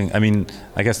 it's interesting. I mean,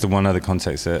 I guess the one other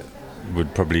context that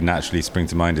would probably naturally spring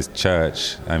to mind is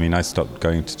church. I mean, I stopped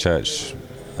going to church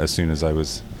as soon as I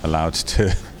was allowed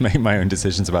to make my own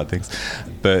decisions about things.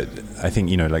 But I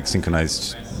think, like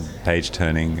synchronized page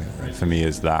turning for me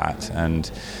is that.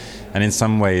 And in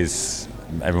some ways,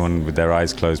 everyone with their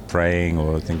eyes closed praying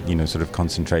or sort of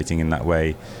concentrating in that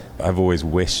way. I've always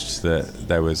wished that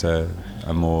there was a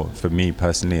more, for me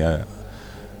personally, a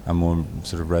more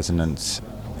sort of resonant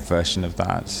version of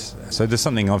that. So there's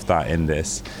something of that in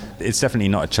this. It's definitely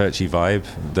not a churchy vibe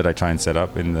that I try and set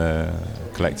up in the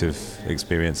collective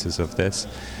experiences of this.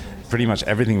 Pretty much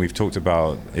everything we've talked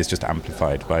about is just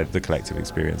amplified by the collective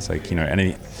experience. Like,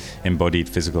 any embodied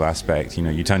physical aspect,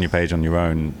 you turn your page on your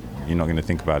own, you're not going to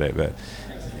think about it, but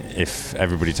if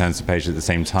everybody turns the page at the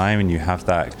same time and you have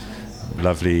that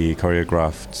lovely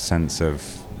choreographed sense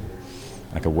of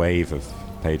like a wave of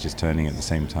pages turning at the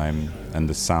same time and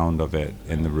the sound of it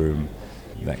in the room,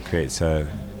 that creates a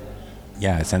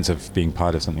sense of being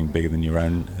part of something bigger than your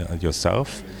own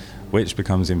yourself, which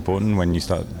becomes important when you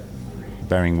start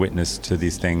bearing witness to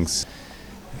these things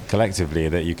collectively,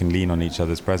 that you can lean on each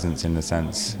other's presence in a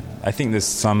sense. I think there's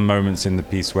some moments in the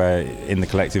piece where in the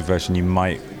collective version you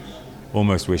might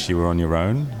almost wish you were on your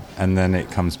own, and then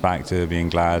it comes back to being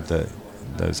glad that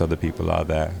those other people are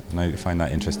there. And I find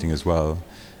that interesting as well,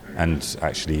 and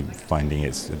actually finding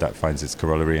that finds its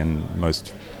corollary in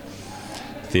most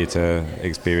theatre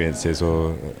experiences,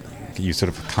 or you sort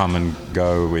of come and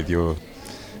go with your,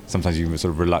 sometimes you're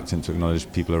sort of reluctant to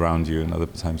acknowledge people around you, and other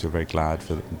times you're very glad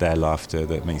for their laughter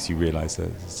that makes you realize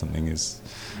that something is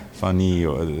funny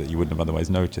or that you wouldn't have otherwise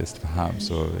noticed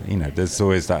perhaps, or there's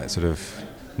always that sort of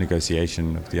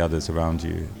negotiation of the others around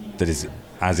you that is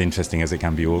as interesting as it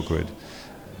can be awkward.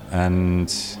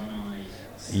 And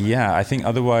I think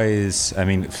otherwise, I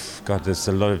mean, there's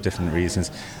a lot of different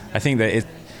reasons. I think that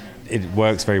it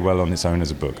works very well on its own as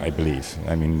a book, I believe.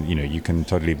 I mean, you can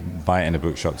totally buy it in a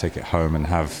bookshop, take it home and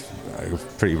have a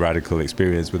pretty radical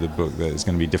experience with a book that is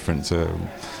going to be different to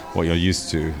what you're used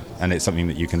to. And it's something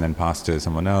that you can then pass to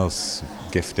someone else,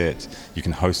 gift it. You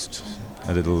can host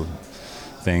a little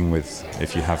thing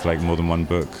if you have like more than one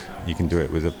book. You can do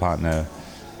it with a partner.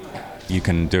 You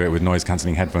can do it with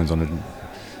noise-cancelling headphones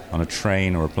on a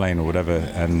train or a plane or whatever.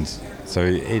 And so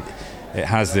it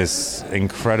has this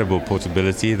incredible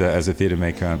portability that as a theatre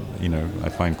maker, I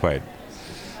find quite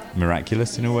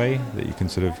miraculous in a way, that you can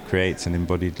sort of create an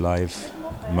embodied live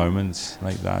moment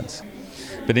like that.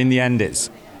 But in the end, it's,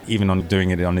 even on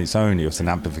doing it on its own, it's an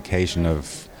amplification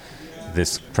of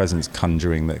this presence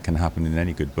conjuring that can happen in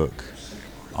any good book.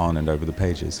 on and over the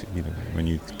pages. You know, when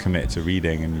you commit to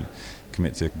reading and you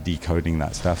commit to decoding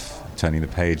that stuff, turning the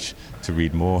page to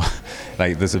read more,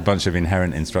 like there's a bunch of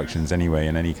inherent instructions anyway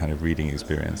in any kind of reading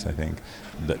experience, I think,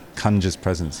 that conjures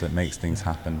presence, that makes things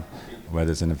happen where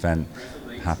there's an event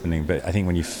happening. But I think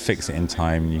when you fix it in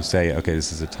time, you say, okay,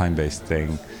 this is a time-based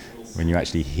thing, when you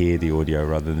actually hear the audio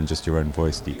rather than just your own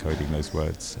voice decoding those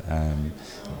words,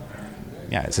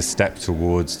 it's a step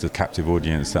towards the captive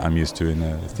audience that I'm used to in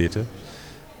a theatre.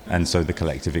 And so the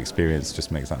collective experience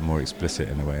just makes that more explicit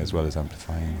in a way, as well as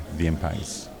amplifying the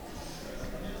impacts.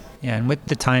 Yeah, and with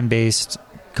the time-based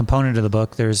component of the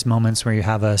book, there's moments where you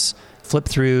have us flip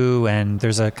through, and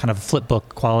there's a kind of flip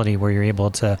book quality where you're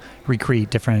able to recreate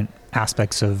different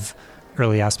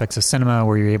early aspects of cinema,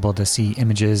 where you're able to see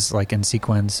images like in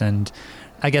sequence. And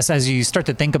I guess as you start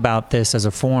to think about this as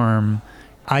a form,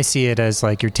 I see it as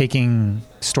like you're taking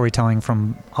storytelling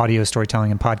from audio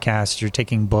storytelling and podcasts, you're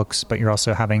taking books, but you're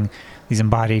also having these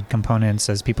embodied components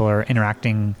as people are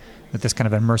interacting with this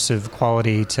kind of immersive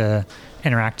quality to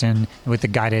interact in with the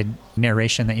guided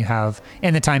narration that you have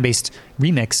and the time-based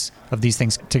remix of these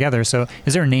things together. So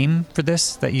is there a name for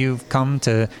this that you've come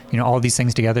to, all of these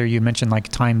things together? You mentioned like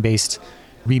time-based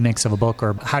remix of a book,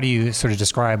 or how do you sort of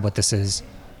describe what this is?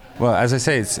 Well, as I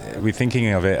say, we're thinking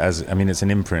of it as, it's an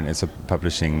imprint, it's a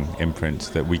publishing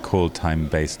imprint that we call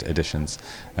time-based editions.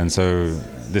 And so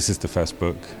this is the first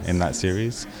book in that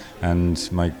series, and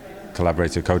my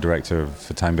collaborator, co-director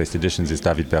for time-based editions is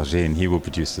David Berger, and he will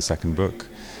produce the second book.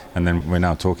 And then we're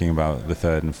now talking about the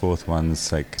third and fourth ones,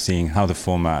 like seeing how the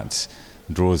format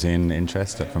draws in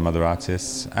interest from other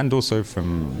artists and also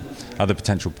from other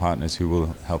potential partners who will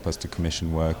help us to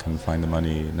commission work and find the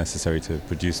money necessary to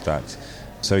produce that.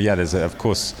 So there's of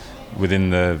course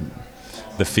within the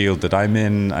field that I'm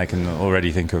in, I can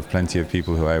already think of plenty of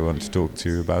people who I want to talk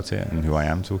to about it and who I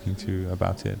am talking to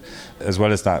about it. As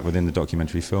well as that, within the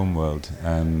documentary film world,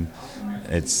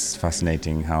 it's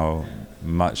fascinating how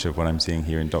much of what I'm seeing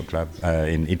here in DocLab,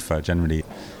 in IDFA generally,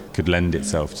 could lend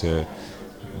itself to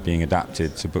being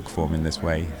adapted to book form in this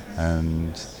way.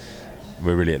 And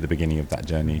we're really at the beginning of that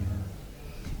journey.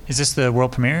 Is this the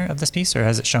world premiere of this piece, or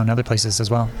has it shown other places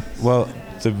as well? Well,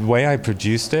 the way I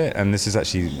produced it, and this is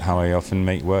actually how I often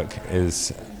make work,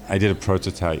 is I did a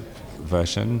prototype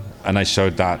version, and I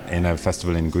showed that in a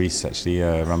festival in Greece, actually,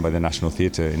 run by the National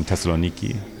Theatre in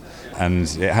Thessaloniki. And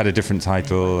it had a different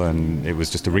title, and it was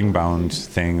just a ring-bound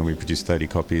thing, and we produced 30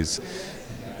 copies.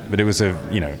 But it was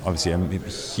obviously a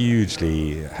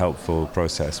hugely helpful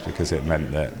process, because it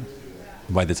meant that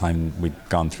by the time we'd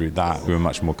gone through that, we were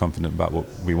much more confident about what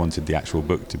we wanted the actual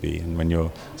book to be. And when you're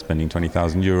spending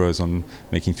 20,000 euros on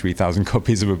making 3,000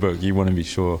 copies of a book, you want to be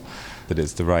sure that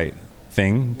it's the right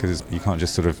thing, because you can't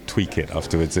just sort of tweak it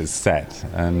afterwards, it's set.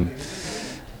 And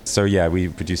so we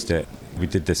produced it. We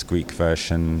did this Greek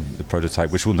version, the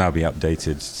prototype, which will now be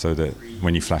updated so that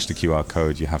when you flash the QR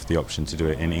code, you have the option to do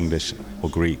it in English or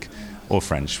Greek or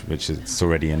French, which is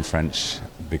already in French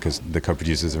because the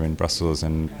co-producers are in Brussels,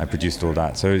 and I produced all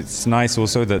that. So it's nice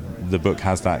also that the book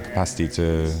has that capacity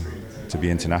to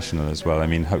be international as well.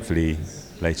 Hopefully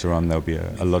later on there'll be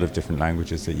a lot of different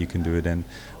languages that you can do it in.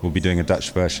 We'll be doing a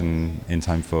Dutch version in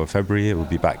time for February. It will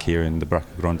be back here in the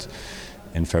Brakkegrond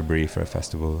in February for a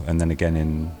festival, and then again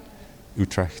in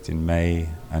Utrecht in May,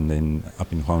 and then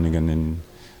up in Groningen in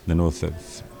the north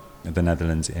of the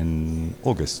Netherlands in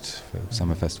August for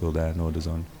Summer Festival there in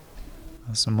Noorderzon.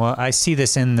 Awesome. Well, I see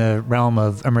this in the realm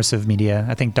of immersive media.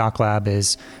 I think DocLab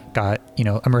has got,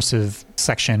 immersive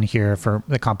section here for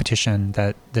the competition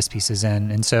that this piece is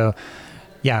in. And so,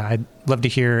 I'd love to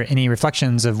hear any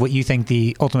reflections of what you think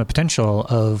the ultimate potential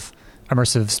of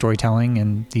immersive storytelling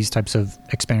and these types of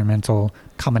experimental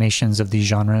combinations of these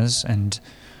genres, and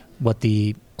what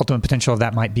the ultimate potential of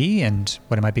that might be and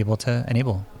what it might be able to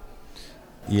enable.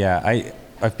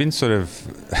 I've been sort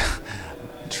of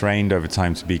trained over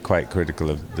time to be quite critical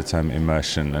of the term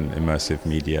immersion and immersive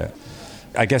media.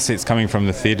 I guess it's coming from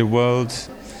the theatre world.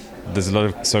 There's a lot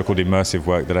of so-called immersive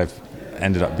work that I've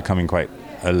ended up becoming quite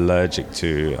allergic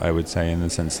to, I would say, in the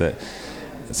sense that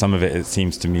some of it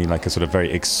seems to me like a sort of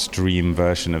very extreme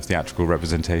version of theatrical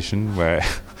representation, where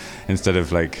instead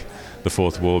of like the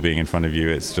fourth wall being in front of you,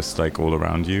 it's just like all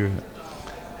around you.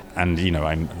 And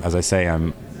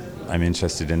I'm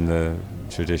interested in the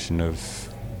tradition of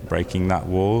breaking that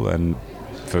wall, and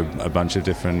for a bunch of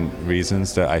different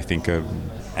reasons that I think are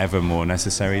ever more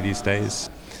necessary these days.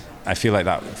 I feel like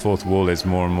that fourth wall is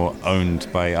more and more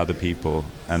owned by other people,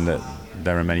 and that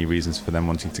there are many reasons for them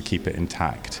wanting to keep it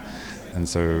intact. And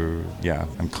so,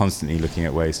 I'm constantly looking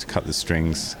at ways to cut the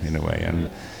strings in a way. And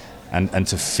and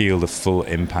to feel the full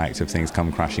impact of things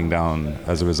come crashing down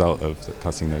as a result of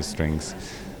cutting those strings.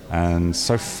 And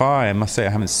so far, I must say, I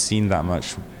haven't seen that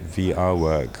much VR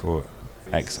work or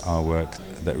XR work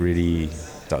that really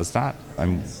does that.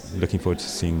 I'm looking forward to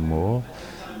seeing more.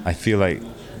 I feel like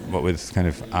what with kind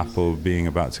of Apple being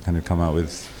about to kind of come out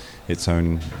with its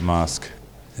own mask,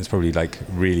 it's probably like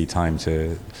really time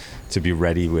to be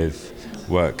ready with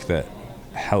work that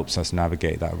helps us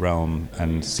navigate that realm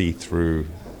and see through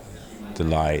the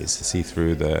lies, see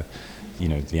through the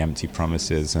empty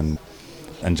promises and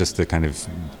just the kind of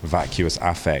vacuous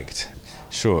affect.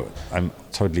 Sure, I'm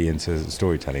totally into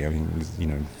storytelling. I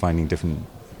mean, finding different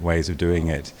ways of doing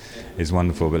it is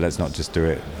wonderful, but let's not just do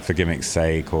it for gimmick's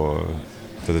sake or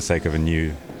for the sake of a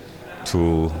new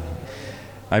tool.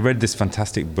 I read this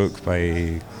fantastic book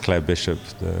by Claire Bishop,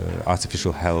 The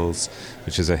Artificial Hells,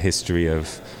 which is a history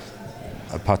of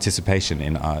participation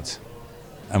in art.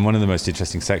 And one of the most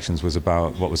interesting sections was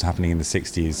about what was happening in the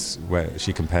 60s, where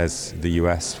she compares the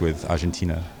US with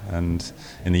Argentina. And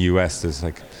in the US, there's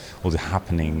like all the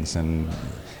happenings and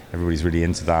everybody's really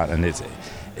into that. And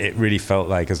it really felt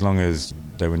like as long as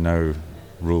there were no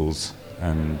rules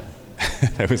and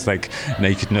there was like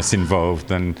nakedness involved,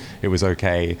 then it was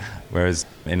okay. Whereas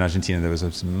in Argentina, there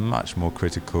was much more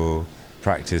critical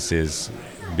practices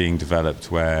being developed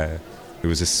where it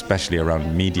was especially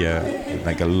around media,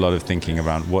 like a lot of thinking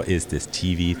around what is this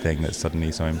TV thing that's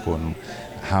suddenly so important?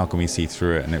 How can we see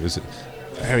through it? And it was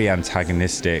very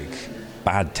antagonistic,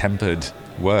 bad-tempered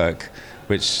work,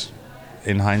 which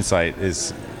in hindsight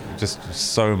is just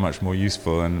so much more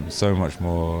useful and so much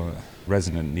more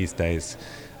resonant these days.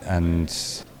 And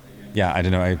yeah, I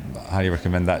don't know, I highly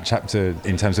recommend that chapter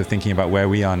in terms of thinking about where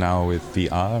we are now with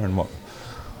VR and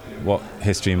what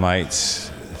history might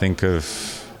think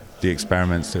of the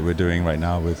experiments that we're doing right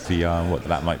now with VR and what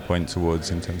that might point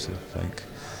towards in terms of like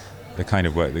the kind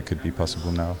of work that could be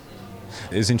possible now.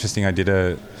 It was interesting, I did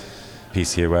a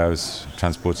piece here where I was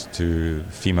transported to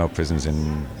female prisons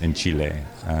in Chile,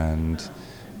 and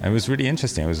it was really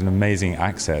interesting. It was an amazing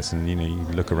access, and you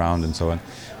look around and so on.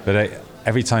 But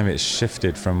every time it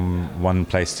shifted from one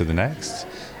place to the next,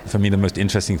 for me the most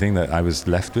interesting thing that I was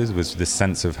left with was this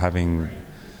sense of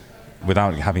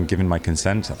without having given my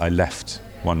consent, I left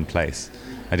one place.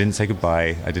 I didn't say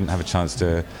goodbye. I didn't have a chance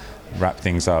to wrap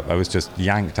things up. I was just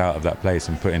yanked out of that place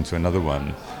and put into another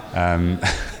one.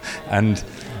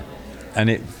 And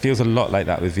it feels a lot like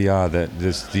that with VR, that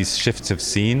there's these shifts of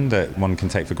scene that one can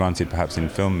take for granted perhaps in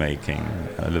filmmaking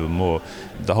a little more.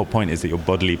 The whole point is that you're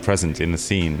bodily present in the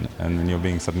scene and then you're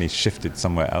being suddenly shifted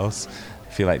somewhere else.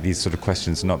 I feel like these sort of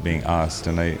questions are not being asked,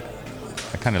 and I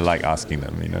kind of like asking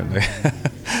them,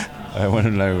 I want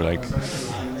to know, like,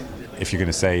 if you're going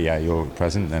to say, yeah, you're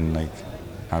present, then like,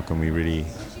 how can we really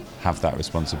have that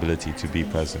responsibility to be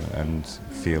present and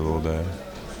feel all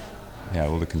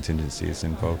the contingencies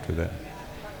involved with it?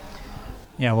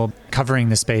 Yeah, well, covering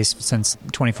the space since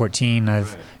 2014,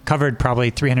 I've covered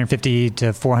probably 350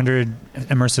 to 400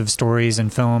 immersive stories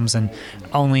and films, and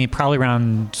only probably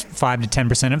around 5 to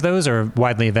 10% of those are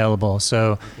widely available.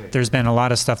 So there's been a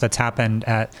lot of stuff that's happened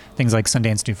at things like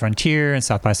Sundance New Frontier and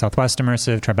South by Southwest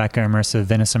Immersive, Tribeca Immersive,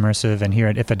 Venice Immersive, and here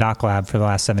at IFA Doc Lab for the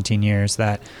last 17 years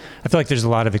that I feel like there's a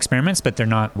lot of experiments, but they're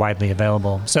not widely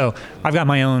available. So I've got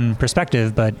my own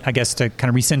perspective, but I guess to kind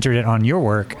of recenter it on your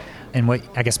work, and what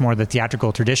I guess more the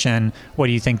theatrical tradition, what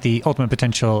do you think the ultimate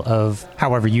potential of,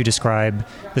 however you describe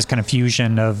this kind of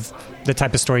fusion of the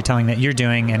type of storytelling that you're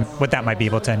doing and what that might be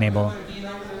able to enable?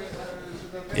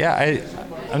 Yeah,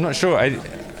 I'm not sure.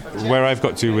 Where I've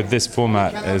got to with this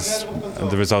format is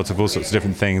the result of all sorts of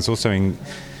different things. Also in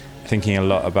thinking a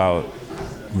lot about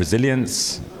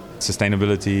resilience,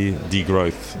 sustainability,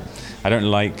 degrowth. I don't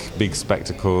like big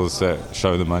spectacles that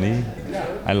show the money.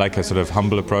 I like a sort of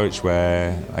humble approach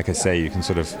where, like I say, you can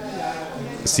sort of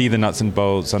see the nuts and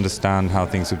bolts, understand how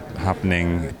things are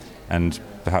happening, and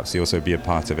perhaps you also be a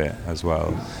part of it as well.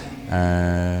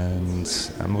 And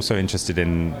I'm also interested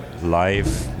in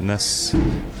liveness,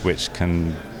 which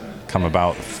can come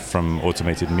about from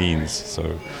automated means.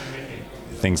 So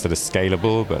things that are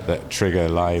scalable but that trigger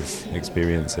live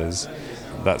experiences.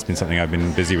 That's been something I've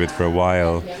been busy with for a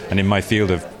while. And in my field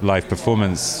of live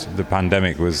performance, the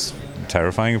pandemic was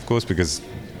terrifying, of course, because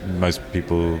most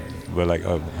people were like,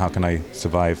 oh, how can I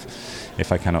survive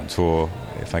if I cannot tour,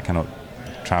 if I cannot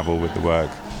travel with the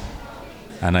work?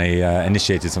 And I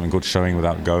initiated something called Showing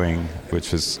Without Going,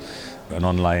 which was an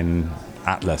online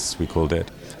atlas, we called it.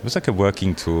 It was like a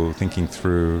working tool, thinking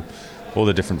through all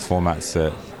the different formats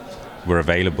that were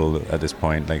available at this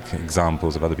point, like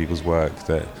examples of other people's work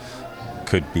that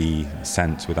could be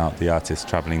sent without the artists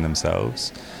traveling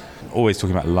themselves. always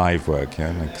talking about live work,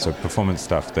 like, so performance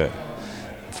stuff that,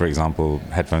 for example,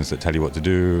 headphones that tell you what to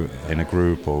do in a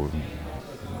group, or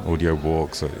audio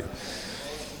walks, or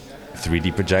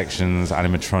 3D projections,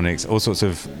 animatronics, all sorts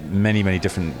of many, many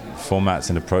different formats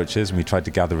and approaches. And we tried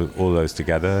to gather all those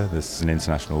together. This is an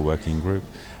international working group.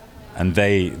 And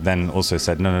they then also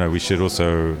said, no, we should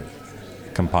also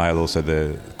compile also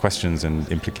the questions and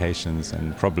implications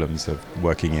and problems of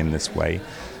working in this way,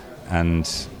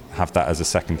 and have that as a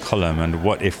second column. And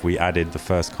what if we added the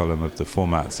first column of the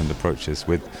formats and approaches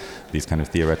with these kind of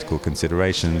theoretical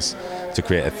considerations to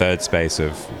create a third space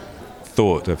of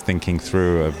thought, of thinking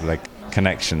through, of like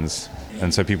connections.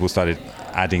 And so people started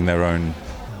adding their own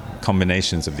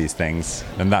combinations of these things.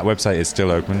 And that website is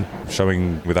still open,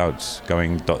 showing without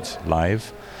going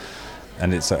 .live.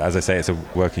 And it's, as I say, it's a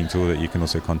working tool that you can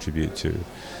also contribute to.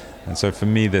 And so for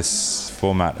me, this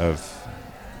format of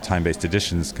time-based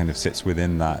editions kind of sits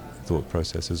within that thought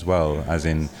process as well, as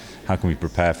in how can we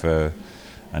prepare for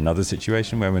another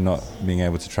situation where we're not being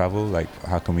able to travel? Like,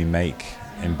 how can we make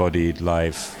embodied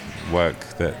live work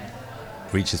that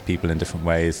reaches people in different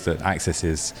ways, that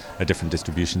accesses a different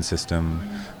distribution system,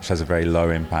 which has a very low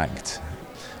impact,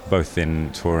 both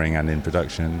in touring and in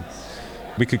production.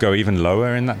 We could go even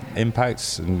lower in that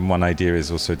impact, and one idea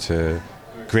is also to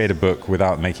create a book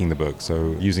without making the book,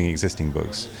 so using existing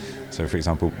books. So, for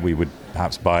example, we would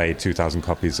perhaps buy 2,000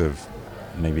 copies of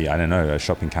maybe, I don't know, a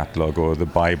shopping catalogue or the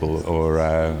Bible,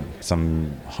 or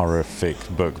some horrific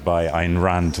book by Ayn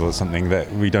Rand or something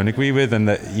that we don't agree with, and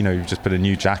that, you know, you just put a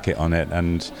new jacket on it,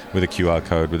 and with a QR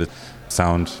code, with a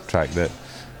soundtrack that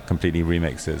completely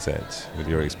remixes it with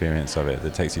your experience of it,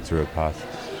 that takes you through a path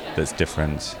that's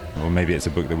different. Or maybe it's a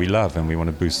book that we love and we want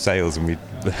to boost sales, and we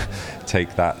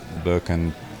take that book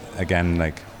and again,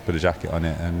 like, put a jacket on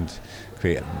it and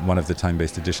create one of the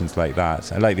time-based editions like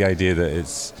that. I like the idea that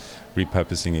it's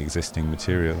repurposing existing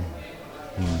material.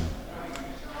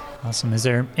 Awesome. Is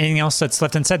there anything else that's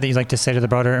left unsaid that you'd like to say to the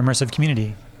broader immersive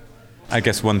community? I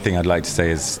guess one thing I'd like to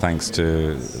say is thanks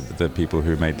to the people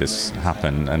who made this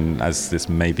happen. And as this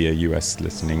may be a US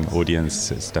listening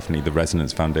audience, it's definitely the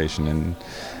Resonance Foundation in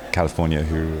California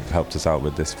who helped us out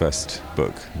with this first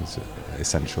book. It's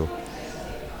essential.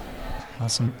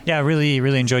 Awesome. Yeah, I really,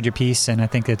 really enjoyed your piece, and I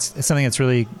think it's something that's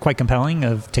really quite compelling,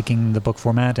 of taking the book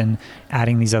format and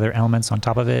adding these other elements on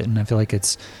top of it. And I feel like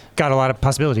it's got a lot of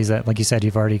possibilities that, like you said,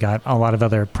 you've already got a lot of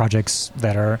other projects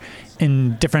that are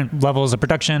in different levels of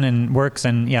production and works.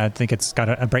 And yeah, I think it's got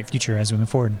a bright future as we move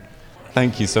forward.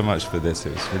 Thank you so much for this.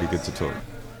 It was really good to talk.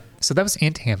 So that was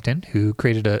Ant Hampton, who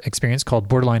created an experience called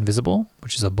Borderline Visible,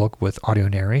 which is a book with audio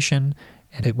narration.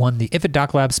 And it won the IFA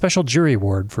Doc Lab Special Jury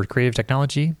Award for Creative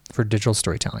Technology for Digital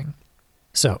Storytelling.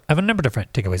 So I have a number of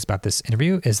different takeaways about this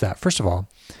interview. Is that, first of all,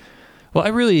 well, I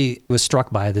really was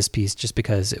struck by this piece just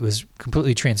because it was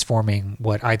completely transforming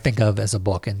what I think of as a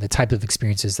book and the type of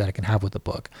experiences that I can have with a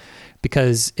book,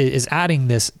 because it is adding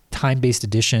this time-based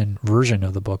edition version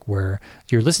of the book where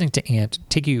you're listening to Ant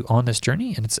take you on this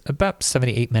journey, and it's about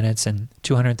 78 minutes and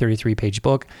 233-page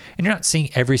book, and you're not seeing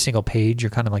every single page. You're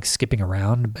kind of like skipping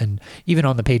around, and even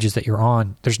on the pages that you're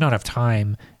on, there's not enough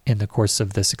time in the course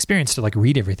of this experience to like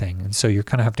read everything. And so you're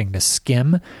kind of having to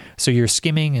skim. So you're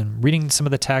skimming and reading some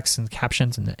of the text and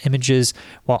captions and the images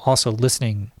while also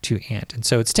listening to Ant. And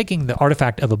so it's taking the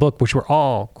artifact of a book, which we're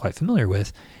all quite familiar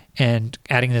with, and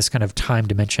adding this kind of time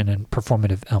dimension and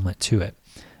performative element to it.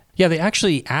 Yeah, they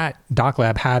actually at Doc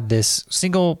Lab had this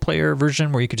single player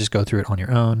version where you could just go through it on your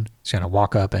own, just kind of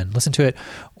walk up and listen to it.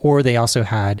 Or they also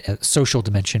had a social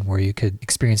dimension where you could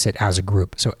experience it as a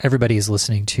group. So everybody is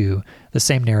listening to the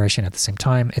same narration at the same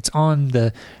time. It's on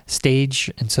the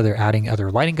stage, and so they're adding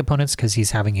other lighting components because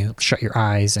he's having you shut your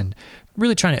eyes and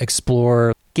really trying to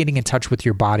explore getting in touch with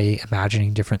your body,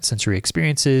 imagining different sensory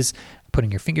experiences, putting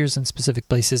your fingers in specific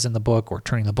places in the book, or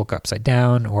turning the book upside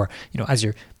down, or, you know, as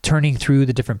you're turning through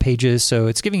the different pages. So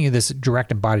it's giving you this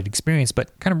direct embodied experience,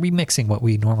 but kind of remixing what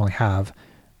we normally have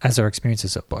as our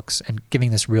experiences of books, and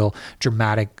giving this real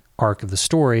dramatic arc of the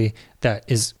story that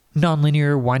is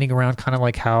nonlinear, winding around, kind of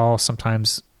like how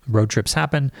sometimes road trips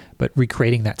happen, but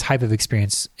recreating that type of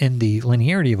experience in the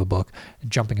linearity of a book,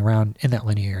 jumping around in that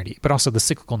linearity, but also the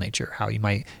cyclical nature, how you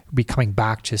might be coming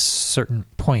back to certain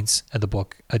points of the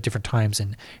book at different times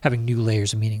and having new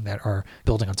layers of meaning that are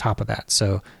building on top of that.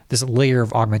 So this layer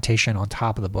of augmentation on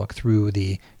top of the book through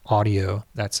the audio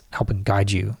that's helping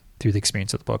guide you through the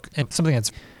experience of the book. And something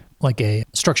that's like a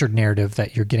structured narrative,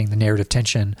 that you're getting the narrative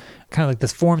tension, kind of like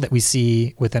this form that we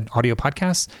see with an audio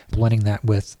podcast, blending that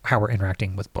with how we're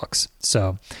interacting with books.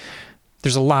 So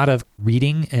there's a lot of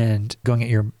reading and going at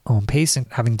your own pace and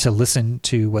having to listen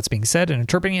to what's being said and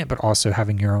interpreting it, but also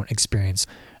having your own experience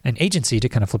an agency to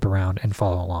kind of flip around and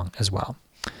follow along as well.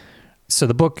 So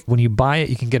the book, when you buy it,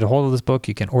 you can get a hold of this book,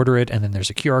 you can order it, and then there's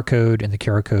a QR code, and the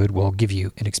QR code will give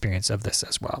you an experience of this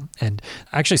as well. And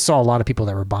I actually saw a lot of people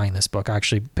that were buying this book. I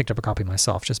actually picked up a copy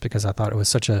myself just because I thought it was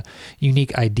such a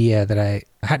unique idea that I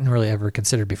hadn't really ever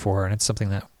considered before. And it's something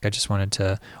that I just wanted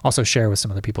to also share with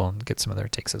some other people and get some of their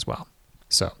takes as well.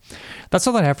 So that's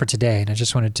all that I have for today. And I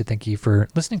just wanted to thank you for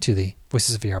listening to the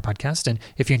Voices of VR podcast. And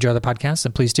if you enjoy the podcast,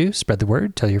 then please do spread the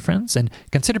word, tell your friends, and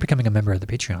consider becoming a member of the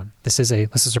Patreon. This is a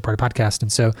listener supported podcast.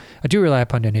 And so I do rely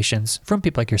upon donations from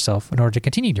people like yourself in order to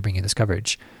continue to bring you this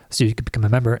coverage. So you can become a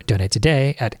member and donate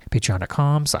today at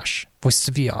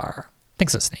patreon.com/voicesofvr.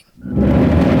 Thanks for listening.